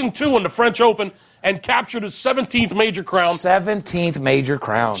 86-2 in the French Open and captured his 17th major crown. 17th major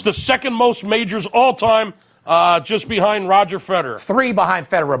crown. It's the second most majors all time. Just behind Roger Federer. 3 behind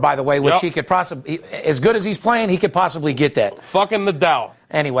Federer, by the way, which he could possibly, as good as he's playing, he could possibly get that. Fucking Nadal.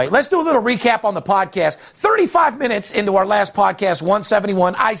 Anyway, let's do a little recap on the podcast. 35 minutes into our last podcast,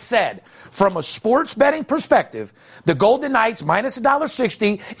 171, I said, from a sports betting perspective, the Golden Knights minus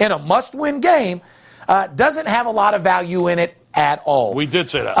 $1.60 in a must-win game doesn't have a lot of value in it at all. We did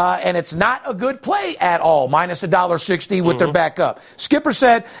say that. And it's not a good play at all, minus $1.60 with their backup. Skipper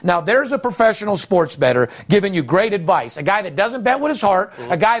said, now there's a professional sports bettor giving you great advice. A guy that doesn't bet with his heart,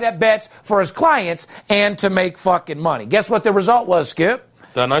 a guy that bets for his clients and to make fucking money. Guess what the result was, Skip?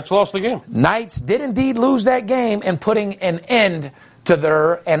 The Knights lost the game. Knights did indeed lose that game and putting an end to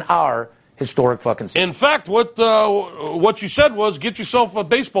their and our historic fucking season. In fact, what you said was get yourself a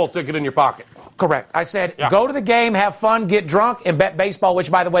baseball ticket in your pocket. Correct. I said go to the game, have fun, get drunk, and bet baseball,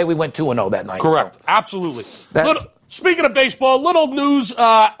 which, by the way, we went 2-0 that night. Correct. So. Absolutely. Speaking of baseball, little news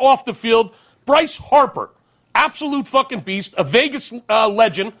off the field. Bryce Harper, absolute fucking beast, a Vegas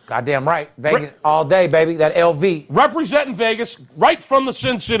legend. Goddamn right. Vegas all day, baby. That LV. Representing Vegas, right from the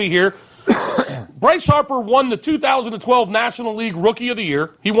Sin City here. Bryce Harper won the 2012 National League Rookie of the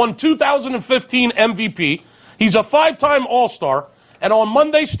Year. He won 2015 MVP. He's a 5-time All-Star. And on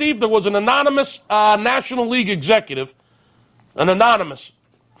Monday, Steve, there was an anonymous National League executive, an anonymous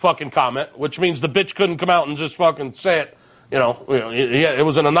fucking comment, which means the bitch couldn't come out and just fucking say it. It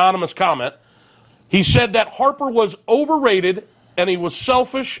was an anonymous comment. He said that Harper was overrated and he was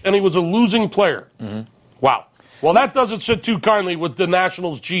selfish and he was a losing player. Mm-hmm. Wow. Well, that doesn't sit too kindly with the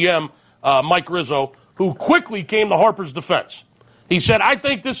Nationals GM, Mike Rizzo, who quickly came to Harper's defense. He said, I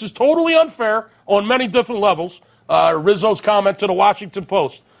think this is totally unfair on many different levels. Rizzo's comment to the Washington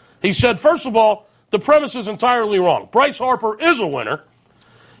Post. He said, first of all, the premise is entirely wrong. Bryce Harper is a winner.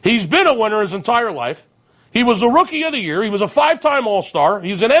 He's been a winner his entire life. He was the Rookie of the Year. He was a 5-time All-Star.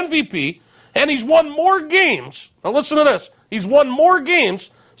 He's an MVP. And he's won more games. Now listen to this. He's won more games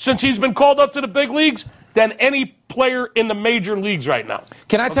since he's been called up to the big leagues than any player in the major leagues right now.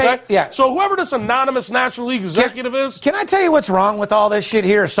 Can I tell you? Yeah. So whoever this anonymous National League executive is. Can I tell you what's wrong with all this shit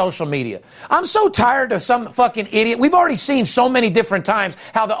here is social media. I'm so tired of some fucking idiot. We've already seen so many different times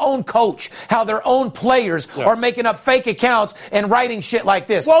how their own coach, how their own players are making up fake accounts and writing shit like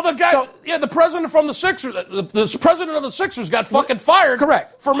this. Well, the guy, the president from the Sixers, the president of the Sixers got fucking fired.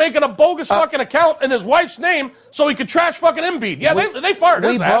 Correct. For making a bogus fucking account in his wife's name so he could trash fucking Embiid. Yeah, they fired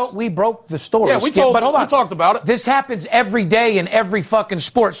his ass. We broke the story. Yeah, but hold on. We talked about it. This happens every day in every fucking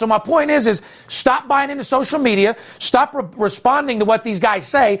sport. So my point is stop buying into social media. Stop responding to what these guys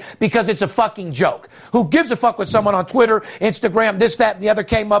say because it's a fucking joke. Who gives a fuck what someone on Twitter, Instagram, this, that, and the other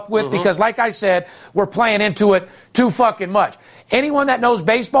came up with? Because like I said, we're playing into it too fucking much. Anyone that knows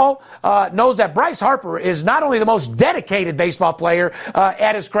baseball knows that Bryce Harper is not only the most dedicated baseball player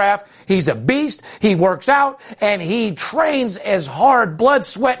at his craft, he's a beast, he works out, and he trains as hard, blood,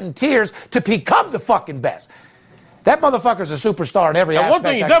 sweat, and tears to become the fucking best. That motherfucker's a superstar in every aspect. One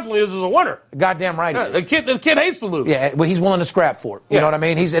thing he definitely is a winner. Goddamn right he is. The kid hates to lose. Yeah, well, he's willing to scrap for it. You know what I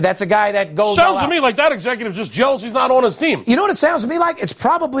mean? That's a guy that goes Sounds to me like that executive just jealous he's not on his team. You know what it sounds to me like? It's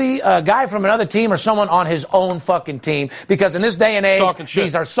probably a guy from another team or someone on his own fucking team. Because in this day and age,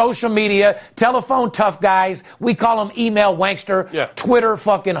 these are social media, telephone tough guys. We call them email wankster, Twitter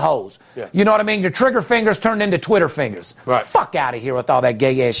fucking hoes. Yeah. You know what I mean? Your trigger fingers turned into Twitter fingers. Right. Fuck out of here with all that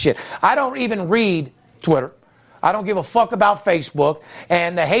gay ass shit. I don't even read Twitter. I don't give a fuck about Facebook.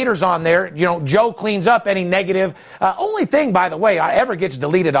 And the haters on there, Joe cleans up any negative. Only thing, by the way, ever gets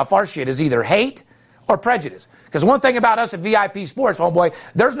deleted off our shit is either hate or prejudice. Because one thing about us at VIP Sports, homeboy,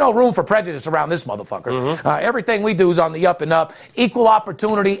 there's no room for prejudice around this motherfucker. Everything we do is on the up and up. Equal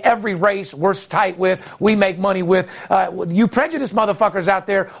opportunity, every race we're tight with, we make money with. You prejudice motherfuckers out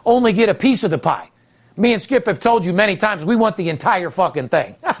there only get a piece of the pie. Me and Skip have told you many times we want the entire fucking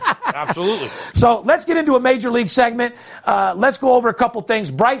thing. Absolutely. So let's get into a major league segment. Let's go over a couple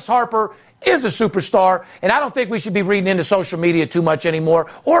things. Bryce Harper is a superstar, and I don't think we should be reading into social media too much anymore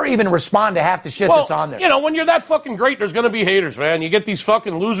or even respond to half the shit that's on there. When you're that fucking great, there's going to be haters, man. You get these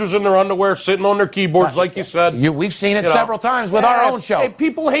fucking losers in their underwear sitting on their keyboards, like you said. We've seen it several times with our own show. Hey,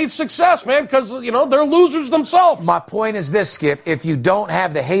 people hate success, man, because, they're losers themselves. My point is this, Skip. If you don't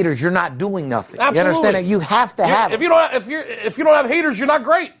have the haters, you're not doing nothing. Absolutely. You understand that? You have to have them. If you don't have haters, you're not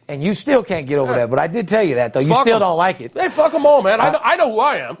great. And you still can't get over that. But I did tell you that, though. You still don't like it. Hey, fuck them all, man. I know who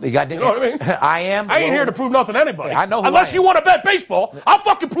I am. You know what I mean? I am. I ain't here to prove nothing to anybody. I know who Unless I am. you want to bet baseball, I'll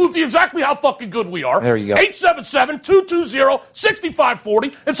fucking prove to you exactly how fucking good we are. There you go.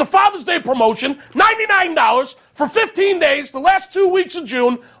 877-220-6540. It's a Father's Day promotion. $99 for 15 days, the last 2 weeks of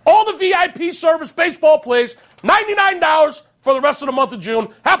June. All the VIP service baseball plays, $99 for the rest of the month of June.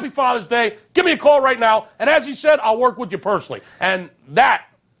 Happy Father's Day. Give me a call right now. And as he said, I'll work with you personally. And that...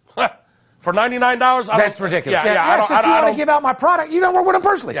 For $99, that's ridiculous. Yeah, since you want to give out my product, you don't work with them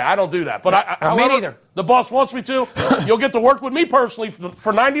personally. Yeah, I don't do that. But me neither. The boss wants me to. You'll get to work with me personally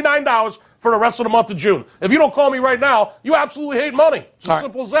for $99 for the rest of the month of June. If you don't call me right now, you absolutely hate money. It's as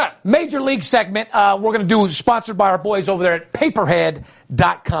simple as that. Major League segment we're going to do, sponsored by our boys over there at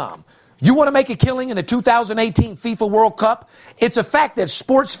Paperhead.com. You want to make a killing in the 2018 FIFA World Cup? It's a fact that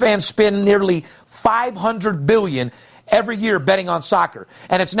sports fans spend nearly $500 billion every year betting on soccer.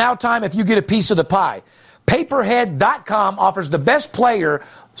 And it's now time if you get a piece of the pie. Paperhead.com offers the best player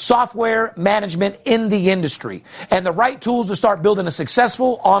software management in the industry and the right tools to start building a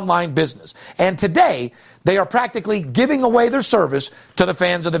successful online business. And today, they are practically giving away their service to the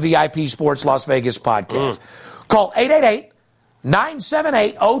fans of the VIP Sports Las Vegas podcast. Call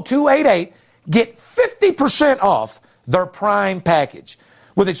 888-978-0288. Get 50% off their Prime package.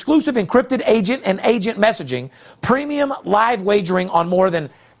 With exclusive encrypted agent and agent messaging, premium live wagering on more than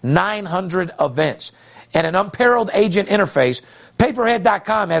 900 events, and an unparalleled agent interface,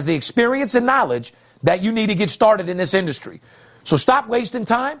 Paperhead.com has the experience and knowledge that you need to get started in this industry. So stop wasting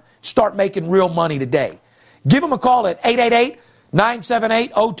time. Start making real money today. Give them a call at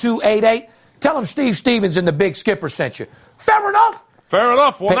 888-978-0288. Tell them Steve Stevens and the Big Skipper sent you. Fair enough? Fair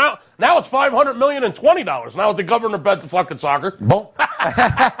enough. Well, now it's $500 million and $20. Now that the governor bet the fucking soccer. Boom.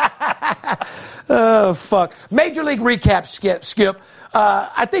 Oh, fuck. Major League recap, Skip.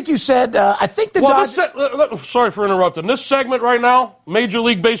 I think you said, I think the Dodgers... Sorry for interrupting. This segment right now, Major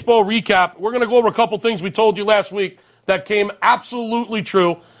League Baseball recap, we're going to go over a couple things we told you last week that came absolutely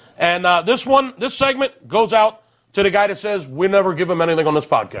true. And this segment goes out to the guy that says we never give him anything on this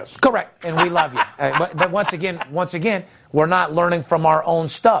podcast. Correct, and we love you. But once again, we're not learning from our own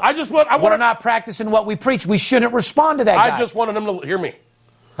stuff. We're not practicing what we preach. We shouldn't respond to that guy. I just wanted him to hear me.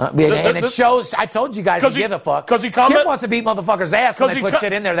 And it shows, I told you guys to give a fuck. Because he Skip wants to beat motherfuckers' ass when they put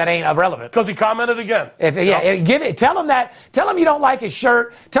shit in there that ain't irrelevant. Because he commented again. Tell him that. Tell him you don't like his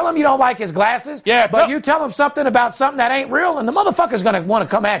shirt. Tell him you don't like his glasses. Yeah, but you tell him something about something that ain't real, and the motherfucker's going to want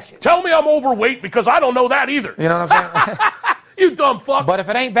to come at you. Tell me I'm overweight because I don't know that either. You know what I'm saying? You dumb fuck. But if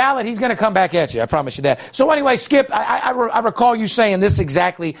it ain't valid, he's going to come back at you. I promise you that. So anyway, Skip, I recall you saying this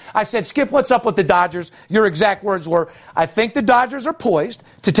exactly. I said, Skip, what's up with the Dodgers? Your exact words were, I think the Dodgers are poised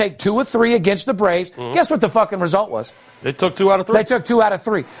to take 2 of 3 against the Braves. Mm-hmm. Guess what the fucking result was? They took 2 out of 3. They took 2 out of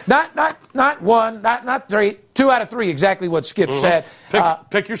 3. Not 1, not 3. 2 out of 3, exactly what Skip said.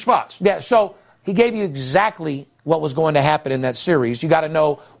 Pick your spots. Yeah, so he gave you exactly what was going to happen in that series. You got to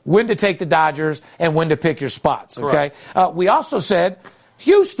know when to take the Dodgers and when to pick your spots, okay? We also said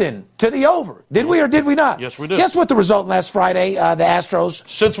Houston to the over. Did we or did we not? Yes, we did. Guess what the result last Friday, the Astros?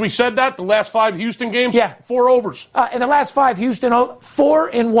 Since we said that, the last 5 Houston games, 4 overs. In the last 5, Houston,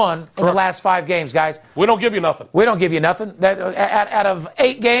 4-1 in the last 5 games, guys. We don't give you nothing. We don't give you nothing. Out of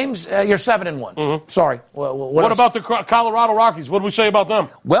 8 games, you're 7-1. Mm-hmm. Sorry. What about the Colorado Rockies? What did we say about them?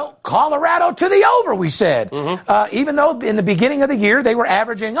 Well, Colorado to the over, we said. Mm-hmm. Even though in the beginning of the year they were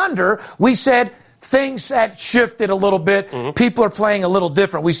averaging under, we said things had shifted a little bit. Mm-hmm. People are playing a little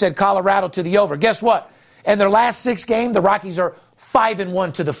different. We said Colorado to the over. Guess what? In their last 6 games, the Rockies are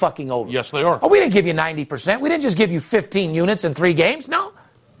 5-1 to the fucking over. Yes, they are. Oh, we didn't give you 90%. We didn't just give you 15 units in 3 games. No.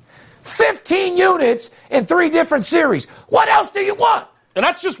 15 units in 3 different series. What else do you want? And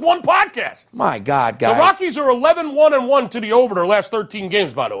that's just one podcast. My God, guys. The Rockies are 11-1-1 to the over their last 13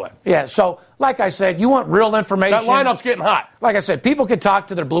 games, by the way. Yeah, so like I said, you want real information. That lineup's getting hot. Like I said, people can talk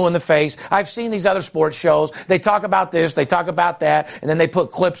to their blue in the face. I've seen these other sports shows. They talk about this, they talk about that, and then they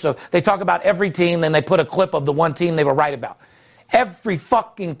put clips of, they talk about every team, then they put a clip of the one team they were right about. Every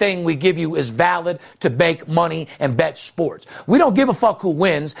fucking thing we give you is valid to make money and bet sports. We don't give a fuck who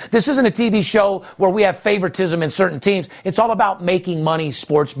wins. This isn't a TV show where we have favoritism in certain teams. It's all about making money,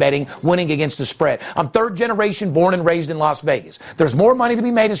 sports betting, winning against the spread. I'm 3rd generation born and raised in Las Vegas. There's more money to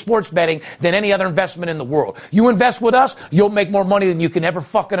be made in sports betting than any other investment in the world. You invest with us, you'll make more money than you can ever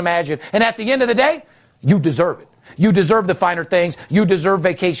fucking imagine. And at the end of the day, you deserve it. You deserve the finer things. You deserve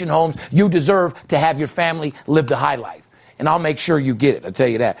vacation homes. You deserve to have your family live the high life. And I'll make sure you get it. I'll tell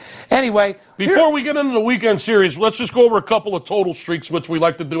you that. Anyway. Before we get into the weekend series, let's just go over a couple of total streaks, which we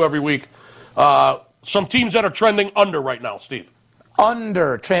like to do every week. Some teams that are trending under right now, Steve.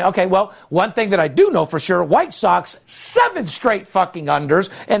 Under. Okay, well, one thing that I do know for sure, White Sox, 7 straight fucking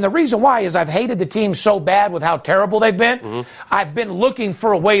unders. And the reason why is I've hated the team so bad with how terrible they've been. Mm-hmm. I've been looking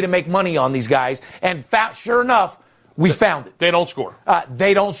for a way to make money on these guys. And sure enough, we found it. They don't score.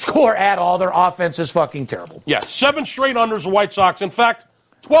 They don't score at all. Their offense is fucking terrible. Yeah, 7 straight unders, the White Sox. In fact,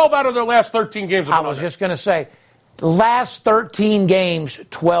 12 out of their last 13 games. I was just going to say, last 13 games,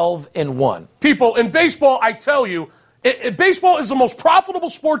 12-1. People, in baseball, I tell you, baseball is the most profitable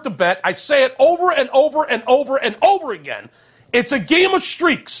sport to bet. I say it over and over and over and over again. It's a game of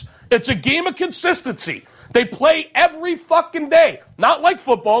streaks. It's a game of consistency. They play every fucking day. Not like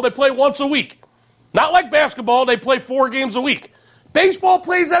football. They play once a week. Not like basketball, they play 4 games a week. Baseball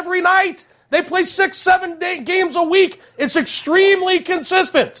plays every night. They play 6-7 games a week. It's extremely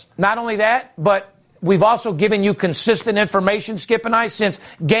consistent. Not only that, but we've also given you consistent information, Skip and I, since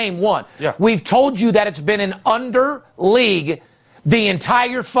game 1. Yeah. We've told you that it's been an under league the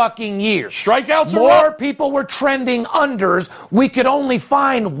entire fucking year. Strikeouts are More up. people were trending unders. We could only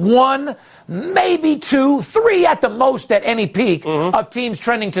find 1, maybe 2, 3 at the most at any peak of teams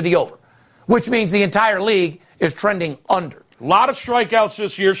trending to the over, which means the entire league is trending under. A lot of strikeouts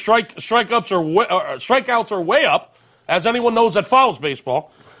this year. Strikeouts are way up, as anyone knows that follows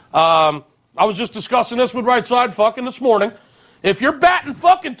baseball. I was just discussing this with Right Side fucking this morning. If you're batting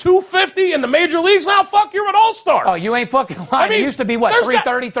fucking 250 in the major leagues now, fuck, you're an all-star. Oh, you ain't fucking lying. It used to be, what,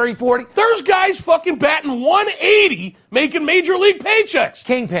 330, 340? There's guys fucking batting 180 making major league paychecks.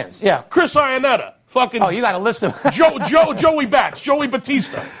 Kingpins, yeah. Chris Iannetta. Fucking Oh, you got a list of... Joey Bats, Joey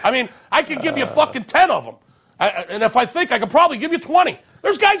Batista. I mean, I could give you fucking 10 of them. And if I think, I could probably give you 20.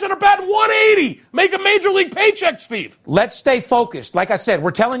 There's guys that are batting 180, making major league paychecks, Steve. Let's stay focused. Like I said, we're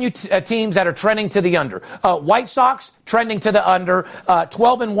telling you teams that are trending to the under. White Sox trending to the under,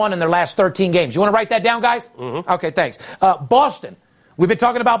 12-1 in their last 13 games. You want to write that down, guys? Mm-hmm. Okay, thanks. Boston. We've been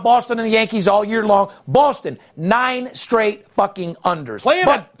talking about Boston and the Yankees all year long. Boston, 9 straight fucking unders.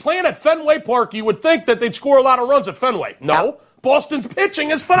 Playing at Fenway Park, you would think that they'd score a lot of runs at Fenway. No, Boston's pitching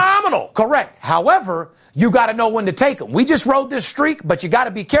is phenomenal. Correct. However, you got to know when to take them. We just rode this streak, but you got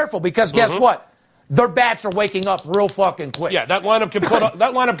to be careful because guess what? Their bats are waking up real fucking quick. Yeah, that lineup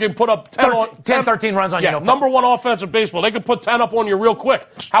can put up 10, 13 runs on you. Yeah, number one offense in baseball. They can put 10 up on you real quick.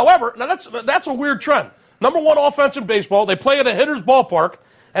 However, now that's a weird trend. Number one offense in baseball. They play at a hitter's ballpark,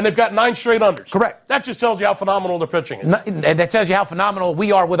 and they've got 9 straight unders. Correct. That just tells you how phenomenal their pitching is. And that tells you how phenomenal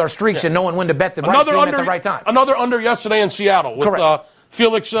we are with our streaks and knowing when to bet the right team at the right time. Another under yesterday in Seattle with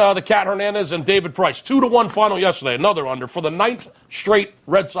Felix the Cat Hernandez and David Price. 2-1 final yesterday. Another under for the 9th straight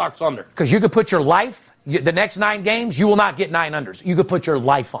Red Sox under. Because you could put your life, the next 9 games, you will not get 9 unders. You could put your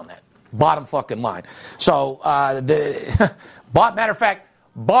life on that. Bottom fucking line. So, matter of fact,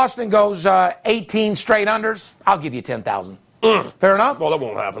 Boston goes 18 straight unders. I'll give you 10,000. Fair enough? Well, that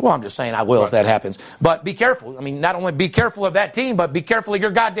won't happen. Well, I'm just saying I will if that happens. But be careful. I mean, not only be careful of that team, but be careful of your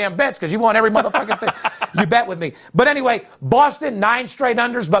goddamn bets because you want every motherfucking thing you bet with me. But anyway, Boston, 9 straight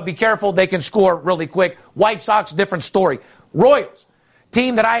unders, but be careful. They can score really quick. White Sox, different story. Royals,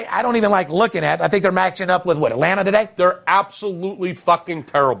 team that I don't even like looking at. I think they're matching up with, Atlanta today? They're absolutely fucking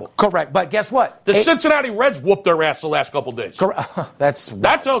terrible. Correct. But guess what? The Cincinnati Reds whooped their ass the last couple days.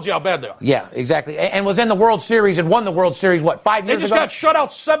 That tells you how bad they are. Yeah, exactly. And was in the World Series and won the World Series, 5 years ago? They just got shut out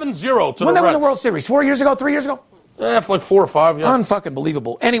 7-0 to the Reds. When they won the World Series? 4 years ago? 3 years ago? For like 4 or 5, yeah. Unfucking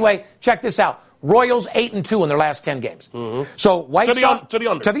believable. Anyway, check this out. Royals 8-2 in their last 10 games. Mm-hmm. So White Sox to the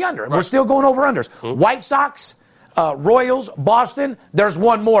under. To the under. Right. We're still going over unders. Mm-hmm. White Sox, Royals, Boston. There's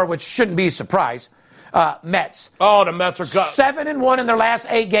one more, which shouldn't be a surprise. Mets. Oh, the Mets are 7-1 in their last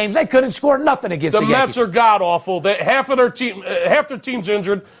 8 games. They couldn't score nothing against the Yankees. Mets are god awful. Half their team's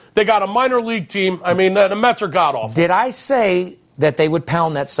injured. They got a minor league team. I mean, the Mets are god awful. Did I say that they would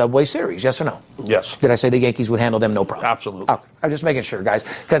pound that Subway Series? Yes or no? Yes. Did I say the Yankees would handle them no problem? Absolutely. Okay. I'm just making sure, guys,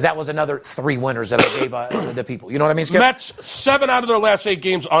 because that was another 3 winners that I gave the people. You know what I mean, Skip? Mets, 7 out of their last 8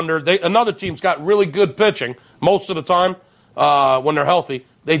 games under. Another team's got really good pitching most of the time when they're healthy.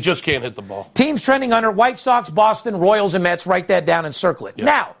 They just can't hit the ball. Teams trending under: White Sox, Boston, Royals, and Mets. Write that down and circle it. Yeah.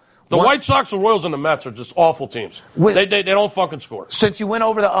 Now, the White Sox, the Royals, and the Mets are just awful teams. They don't fucking score. Since you went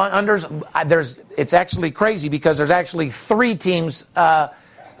over the unders, it's actually crazy because there's actually 3 teams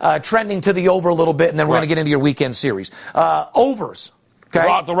trending to the over a little bit, and then we're going to get into your weekend series. Overs.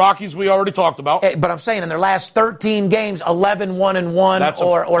 Okay. The Rockies we already talked about. But I'm saying in their last 13 games, 11-1-1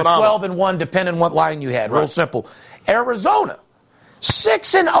 or 12-1, depending on what line you had. Real simple. Arizona,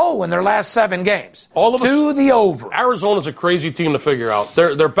 6-0 in their last 7 games. To the over. Arizona's a crazy team to figure out.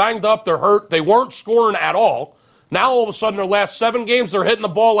 They're banged up. They're hurt. They weren't scoring at all. Now, all of a sudden, their last 7 games, they're hitting the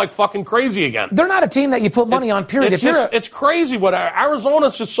ball like fucking crazy again. They're not a team that you put money on, period. It's crazy. But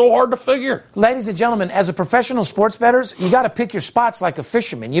Arizona's just so hard to figure. Ladies and gentlemen, as a professional sports bettors, you got to pick your spots like a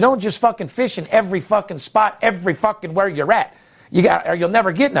fisherman. You don't just fucking fish in every fucking spot, every fucking where you're at. Or you'll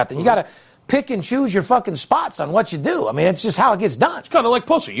never get nothing. You got to pick and choose your fucking spots on what you do. I mean, it's just how it gets done. It's kind of like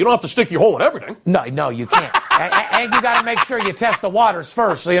pussy. You don't have to stick your hole in everything. No, you can't. and you got to make sure you test the waters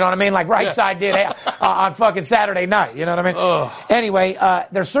first. So you know what I mean? Like Right Side did on fucking Saturday night. You know what I mean? Anyway,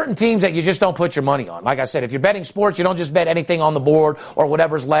 there's certain teams that you just don't put your money on. Like I said, if you're betting sports, you don't just bet anything on the board or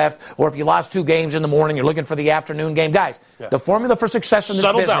whatever's left. Or if you lost 2 games in the morning, you're looking for the afternoon game. Guys, the formula for success in this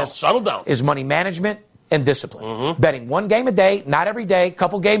business Settle down. is money management and discipline. Betting 1 game a day, not every day,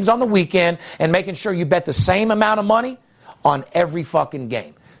 couple games on the weekend, and making sure you bet the same amount of money on every fucking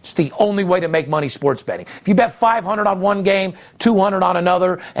game. It's the only way to make money sports betting. If you bet $500 on one game, $200 on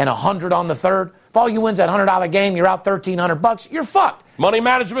another, and $100 on the third, If all you win's that $100 game, you're out $1,300, you're fucked. Money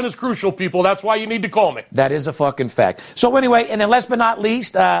management is crucial, people. That's why you need to call me. That is a fucking fact. So anyway, and then last but not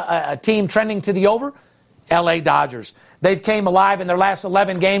least, a team trending to the over, L.A. Dodgers. They've came alive in their last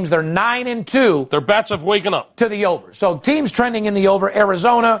 11 games. They're 9-2. Their bats have waken up. To the over. So teams trending in the over,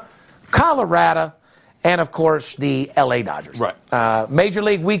 Arizona, Colorado, and, of course, the L.A. Dodgers. Right. Major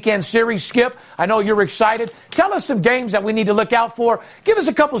League Weekend Series, Skip. I know you're excited. Tell us some games that we need to look out for. Give us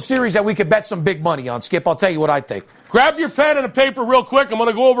a couple of series that we could bet some big money on, Skip. I'll tell you what I think. Grab your pen and a paper real quick. I'm going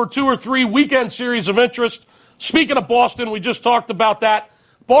to go over 2 or 3 weekend series of interest. Speaking of Boston, we just talked about that.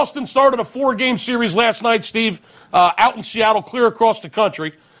 Boston started a 4-game series last night, Steve, out in Seattle, clear across the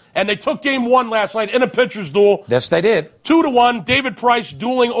country. And they took game 1 last night in a pitcher's duel. Yes, they did. 2-1, David Price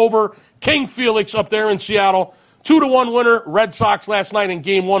dueling over King Felix up there in Seattle. 2-1 winner, Red Sox last night in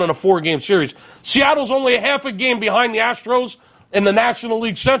game 1 in a 4-game series. Seattle's only a half a game behind the Astros in the National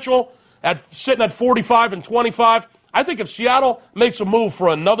League Central, sitting at 45-25. I think if Seattle makes a move for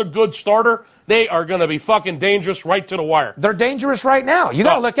another good starter, they are going to be fucking dangerous right to the wire. They're dangerous right now. You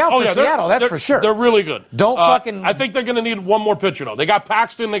got to look out for Seattle, that's for sure. They're really good. Don't fucking... I think they're going to need one more pitcher, though. They got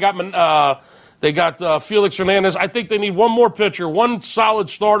Paxton, they got Felix Hernandez. I think they need one more pitcher, one solid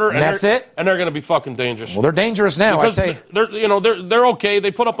starter. And that's it? And they're going to be fucking dangerous. Well, they're dangerous now, I tell you. They're okay.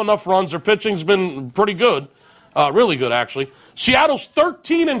 They put up enough runs. Their pitching's been pretty good. Really good, actually. Seattle's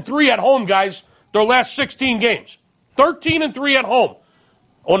 13-3 at home, guys, their last 16 games. 13-3 at home.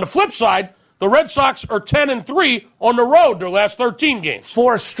 On the flip side, the Red Sox are 10-3 on the road their last 13 games.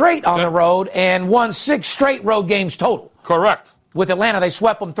 4 straight on the road and won 6 straight road games total. Correct. With Atlanta, they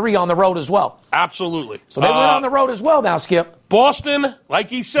swept them 3 on the road as well. Absolutely. So they went on the road as well now, Skip. Boston, like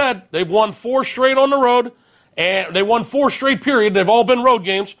he said, they've won 4 straight on the road, and they won 4 straight period. They've all been road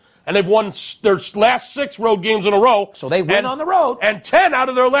games, and they've won their last 6 road games in a row. So they win on the road. And 10 out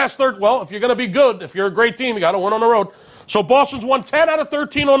of their last 13. Well, if you're going to be good, if you're a great team, you got to win on the road. So Boston's won 10 out of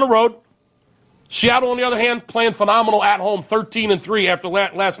 13 on the road. Seattle, on the other hand, playing phenomenal at home, 13-3 after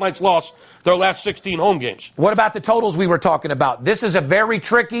last night's loss, their last 16 home games. What about the totals we were talking about? This is a very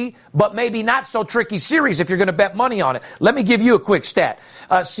tricky, but maybe not so tricky series if you're going to bet money on it. Let me give you a quick stat.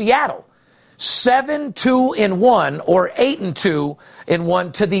 Seattle, 7-2-1 or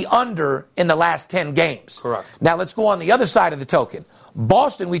 8-2-1 to the under in the last 10 games. Correct. Now let's go on the other side of the token.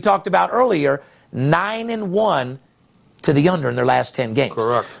 Boston, we talked about earlier, 9-1 to the under in their last 10 games.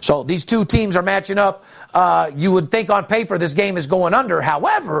 Correct. So these two teams are matching up. You would think on paper this game is going under.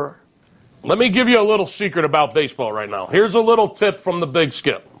 However, let me give you a little secret about baseball right now. Here's a little tip from the Big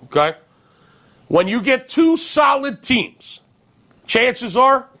Skip, okay? When you get 2 solid teams, chances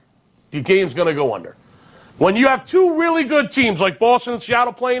are the game's going to go under. When you have 2 really good teams like Boston and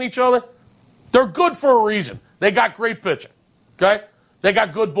Seattle playing each other, they're good for a reason. They got great pitching, okay? They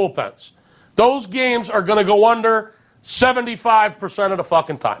got good bullpens. Those games are going to go under 75% of the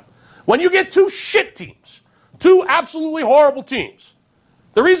fucking time. When you get 2 shit teams, 2 absolutely horrible teams,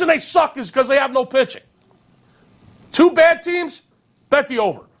 the reason they suck is because they have no pitching. 2 bad teams, bet the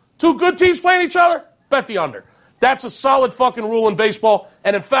over. 2 good teams playing each other, bet the under. That's a solid fucking rule in baseball.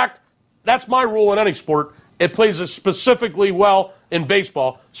 And in fact, that's my rule in any sport. It plays specifically well in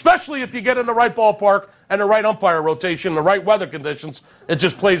baseball, especially if you get in the right ballpark and the right umpire rotation, the right weather conditions. It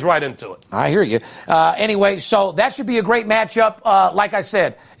just plays right into it. I hear you. Anyway, so that should be a great matchup. Like I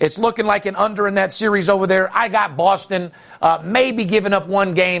said, it's looking like an under in that series over there. I got Boston maybe giving up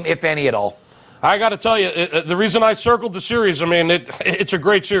 1 game, if any at all. I got to tell you, the reason I circled the series, I mean, it's a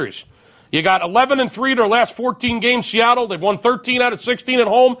great series. You got 11-3 their last 14 games, Seattle. They've won 13 out of 16 at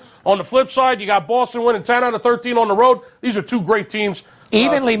home. On the flip side, you got Boston winning 10 out of 13 on the road. These are 2 great teams.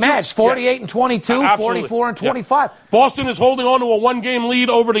 Evenly matched, 48-22, 44-25. Yeah. Boston is holding on to a 1-game lead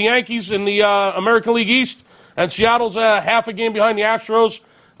over the Yankees in the American League East, and Seattle's half a game behind the Astros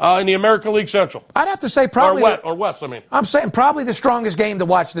in the American League Central. I'd have to say probably... Or West, I mean. I'm saying probably the strongest game to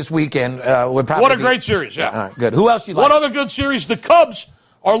watch this weekend would probably What a be, great series, yeah. All right, good. Who else you like? One other good series, the Cubs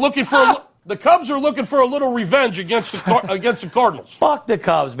are looking for... The Cubs are looking for a little revenge against the Cardinals. Fuck the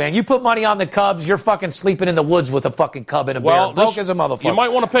Cubs, man. You put money on the Cubs, you're fucking sleeping in the woods with a fucking cub and a bear. Broke as a motherfucker. You might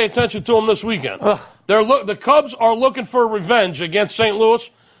want to pay attention to them this weekend. The Cubs are looking for revenge against St. Louis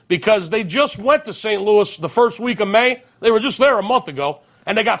because they just went to St. Louis the first week of May. They were just there a month ago,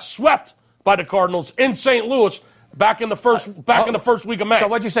 and they got swept by the Cardinals in St. Louis back in the first week of May. So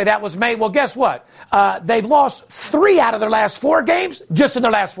what'd you say? That was May? Well, guess what? They've lost 3 out of their last 4 games, just in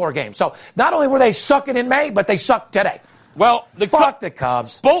their last 4 games. So not only were they sucking in May, but they sucked today. Well, fuck the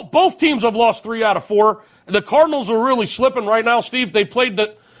Cubs. Both teams have lost 3 out of 4. The Cardinals are really slipping right now, Steve. They played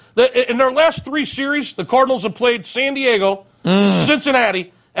in their last 3 series. The Cardinals have played San Diego,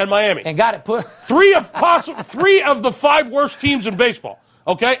 Cincinnati, and Miami. And got it put. Three of the 5 worst teams in baseball.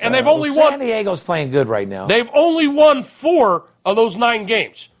 Okay, and they've only won. San Diego's playing good right now. They've only won 4 of those 9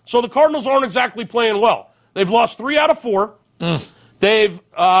 games. So the Cardinals aren't exactly playing well. They've lost 3 out of 4. They've,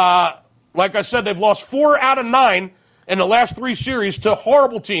 like I said, they've lost 4 out of 9 in the last 3 series to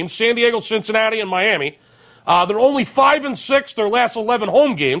horrible teams: San Diego, Cincinnati, and Miami. They're only 5-6 their last 11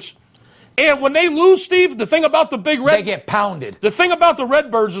 home games. And when they lose, Steve, the thing about the they get pounded. The thing about the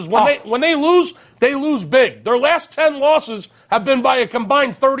Redbirds is when they lose big. Their last 10 losses have been by a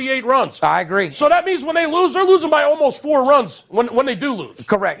combined 38 runs. I agree. So that means when they lose, they're losing by almost 4 runs when they do lose.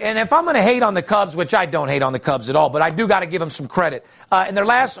 Correct. And if I'm going to hate on the Cubs, which I don't hate on the Cubs at all, but I do got to give them some credit. In their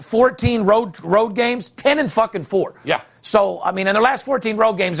last 14 road games, 10-4. Yeah. So, I mean, in their last 14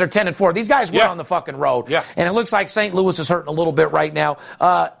 road games, they're 10-4. These guys were on the fucking road. Yeah. And it looks like St. Louis is hurting a little bit right now.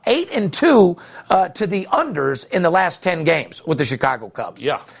 8-2 to the unders in the last 10 games with the Chicago Cubs.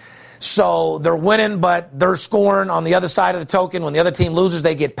 Yeah. So they're winning, but they're scoring on the other side of the token. When the other team loses,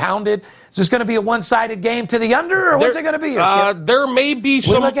 they get pounded. Is this going to be a one-sided game to the under, or what's it going to be? There may be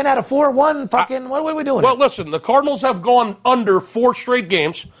some. We're looking at a 4-1 fucking. What are we doing? Well, listen, the Cardinals have gone under 4 straight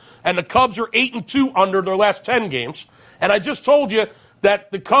games, and the Cubs are 8-2 under their last 10 games. And I just told you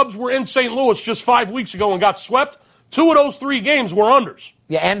that the Cubs were in St. Louis just 5 weeks ago and got swept. 2 of those 3 games were unders.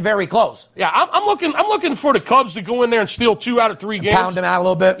 Yeah, and very close. Yeah, I'm looking for the Cubs to go in there and steal 2 out of 3 games. Pound them out a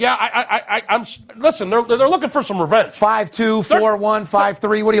little bit. Yeah, I'm listen. They're looking for some revenge. 5-2, 4-1,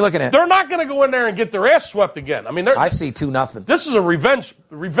 5-3. What are you looking at? They're not going to go in there and get their ass swept again. I mean, I see 2-0. This is a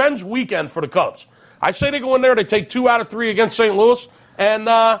revenge weekend for the Cubs. I say they go in there, they take 2 out of 3 against St. Louis, and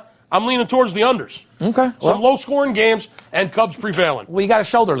I'm leaning towards the unders. Okay. Some low-scoring games and Cubs prevailing. Well, you got a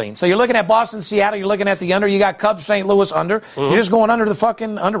shoulder lean. So you're looking at Boston, Seattle. You're looking at the under. You got Cubs, St. Louis under. Mm-hmm. You're just going under the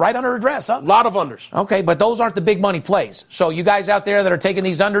fucking under, right under address, huh? A lot of unders. Okay, but those aren't the big money plays. So you guys out there that are taking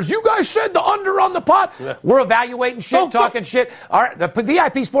these unders, you guys said the under on the pot. Yeah. We're evaluating shit, talking shit. All right, the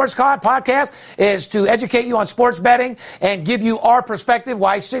VIP Sports Podcast is to educate you on sports betting and give you our perspective.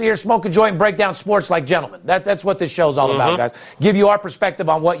 While I sit here, smoke a joint, and break down sports like gentlemen. That's what this show's all about, guys. Give you our perspective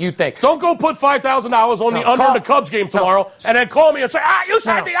on what you think. Don't go put $5,000 on the under the Cubs game tomorrow and then call me and say, you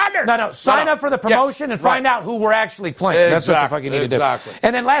said the under. No. Sign up for the promotion and find out who we're actually playing. That's what the fuck you need to do.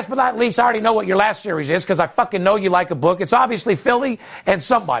 And then last but not least, I already know what your last series is because I fucking know you like a book. It's obviously Philly and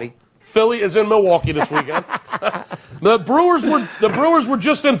somebody. Philly is in Milwaukee this weekend. The Brewers were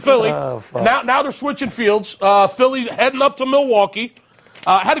just in Philly. Now they're switching fields. Philly's heading up to Milwaukee.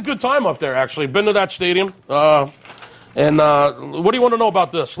 Had a good time up there, actually. Been to that stadium. And what do you want to know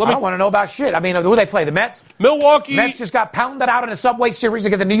about this? I don't want to know about shit. I mean, who they play? The Mets? Milwaukee. Mets just got pounded out in a Subway Series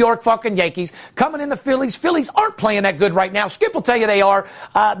against the New York fucking Yankees. Coming in the Phillies. Phillies aren't playing that good right now. Skip will tell you they are.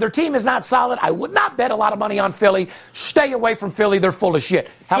 Their team is not solid. I would not bet a lot of money on Philly. Stay away from Philly. They're full of shit.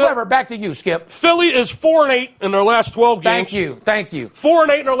 However, back to you, Skip. Philly is 4-8 in their last 12 games. Thank you.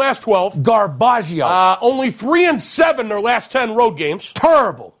 4-8 in their last 12. Garbaggio. Only 3-7 in their last 10 road games.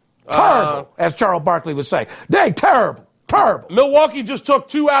 Terrible, as Charles Barkley would say. Terrible. Milwaukee just took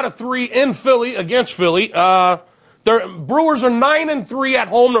 2 out of 3 in Philly against Philly. Their Brewers are 9-3 at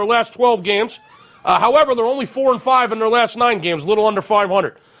home their last 12 games. However, they're only 4-5 in their last 9 games, a little under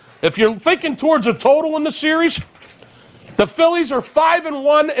 500. If you're thinking towards a total in the series, the Phillies are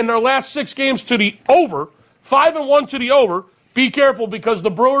 5-1 in their last 6 games to the over. 5-1 to the over. Be careful because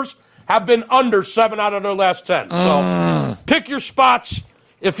the Brewers have been under 7 out of their last 10. So pick your spots.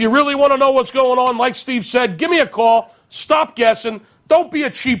 If you really want to know what's going on, like Steve said, give me a call. Stop guessing. Don't be a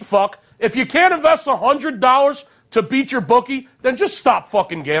cheap fuck. If you can't invest $100 to beat your bookie, then just stop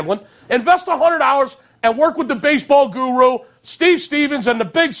fucking gambling. Invest $100 and work with the baseball guru, Steve Stevens, and the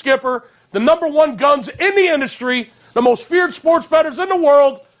Big Skipper, the #1 guns in the industry, the most feared sports bettors in the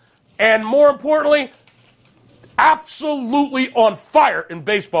world, and more importantly, absolutely on fire in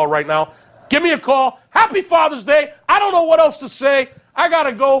baseball right now. Give me a call. Happy Father's Day. I don't know what else to say. I got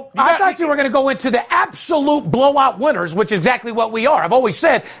to go. I thought you were going to go into the absolute blowout winners, which is exactly what we are. I've always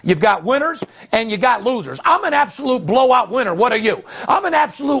said you've got winners and you got losers. I'm an absolute blowout winner. What are you? I'm an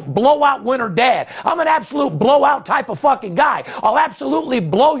absolute blowout winner dad. I'm an absolute blowout type of fucking guy. I'll absolutely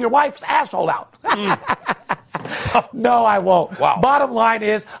blow your wife's asshole out. No, I won't. Wow. Bottom line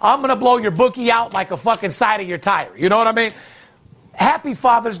is, I'm going to blow your bookie out like a fucking side of your tire. You know what I mean? Happy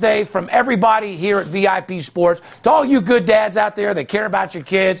Father's Day from everybody here at VIP Sports. To all you good dads out there that care about your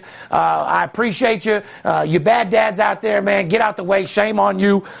kids, I appreciate you. You bad dads out there, man, get out the way. Shame on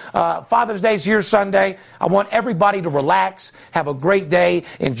you. Father's Day's here Sunday. I want everybody to relax, have a great day,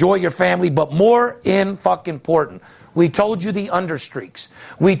 enjoy your family, but more important, we told you the understreaks.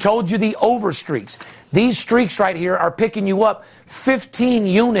 We told you the overstreaks. These streaks right here are picking you up 15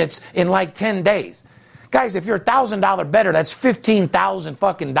 units in like 10 days. Guys, if you're $1,000 better, that's $15,000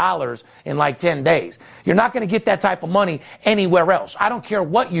 fucking dollars in like 10 days. You're not going to get that type of money anywhere else. I don't care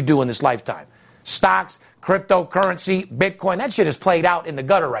what you do in this lifetime. Stocks, cryptocurrency, Bitcoin, that shit is played out in the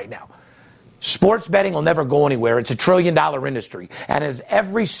gutter right now. Sports betting will never go anywhere. It's a $1 trillion industry. And as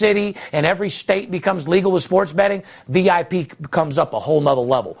every city and every state becomes legal with sports betting, VIP comes up a whole nother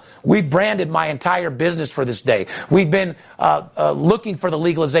level. We've branded my entire business for this day. We've been looking for the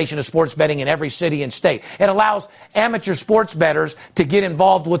legalization of sports betting in every city and state. It allows amateur sports bettors to get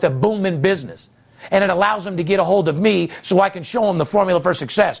involved with a booming business. And it allows them to get a hold of me so I can show them the formula for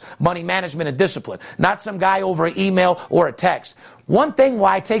success, money management and discipline, not some guy over an email or a text. One thing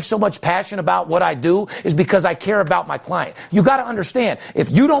why I take so much passion about what I do is because I care about my client. You got to understand, if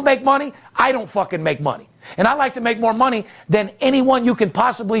you don't make money, I don't fucking make money. And I like to make more money than anyone you can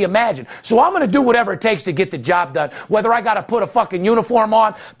possibly imagine. So I'm going to do whatever it takes to get the job done. Whether I got to put a fucking uniform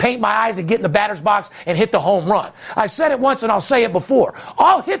on, paint my eyes and get in the batter's box and hit the home run. I've said it once and I'll say it before.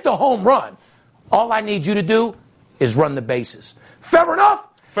 I'll hit the home run. All I need you to do is run the bases. Fair enough?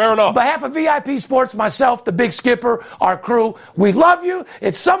 Fair enough. On behalf of VIP Sports, myself, the Big Skipper, our crew, we love you.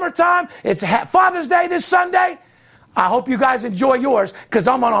 It's summertime. It's Father's Day this Sunday. I hope you guys enjoy yours because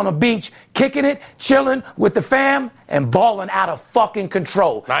I'm on a beach kicking it, chilling with the fam, and balling out of fucking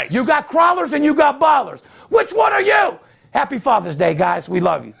control. Nice. You got crawlers and you got ballers. Which one are you? Happy Father's Day, guys. We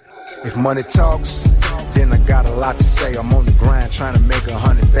love you. If money talks, then I got a lot to say. I'm on the grind trying to make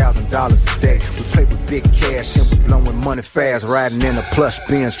 $100,000 a day. We play with big cash and we blowing money fast. Riding in a plush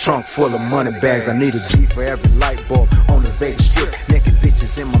Benz trunk full of money bags. I need a G for every light bulb on the Vegas Strip. Naked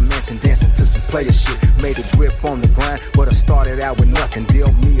bitches in my mansion dancing to some player shit. Made a grip on the grind, but I started out with nothing.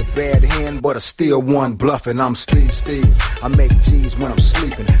 Dealt me a bad hand, but I still won bluffing. I'm Steve Stevens. I make G's when I'm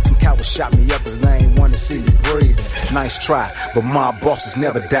sleeping. Some coward shot me up as they ain't want to see me breathing. Nice try, but my bosses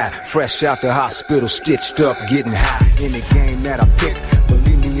never die. Fresh out the hospital, stitched up, getting high. In the game that I pick,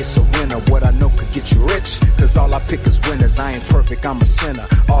 believe me, it's a winner. What I know could get you rich, cause all I pick is winners. I ain't perfect, I'm a sinner.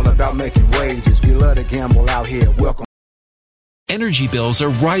 All about making wages. We love to gamble out here. Welcome. Energy bills are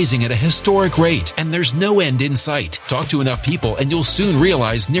rising at a historic rate, and there's no end in sight. Talk to enough people, and you'll soon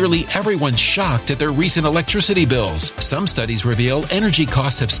realize nearly everyone's shocked at their recent electricity bills. Some studies reveal energy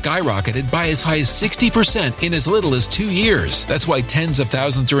costs have skyrocketed by as high as 60% in as little as 2 years. That's why tens of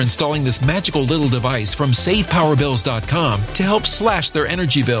thousands are installing this magical little device from SavePowerBills.com to help slash their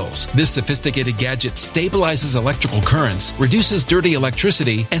energy bills. This sophisticated gadget stabilizes electrical currents, reduces dirty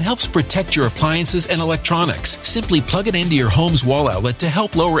electricity, and helps protect your appliances and electronics. Simply plug it into your home's wall outlet to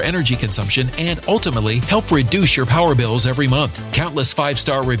help lower energy consumption and ultimately help reduce your power bills every month. Countless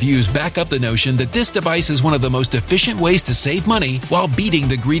 5-star reviews back up the notion that this device is one of the most efficient ways to save money while beating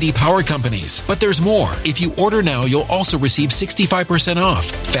the greedy power companies. But there's more. If you order now, you'll also receive 65% off,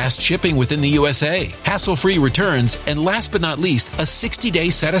 fast shipping within the USA, hassle-free returns, and last but not least, a 60-day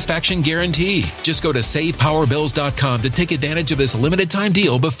satisfaction guarantee. Just go to SavePowerBills.com to take advantage of this limited time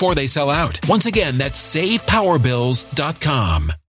deal before they sell out. Once again, that's SavePowerBills.com.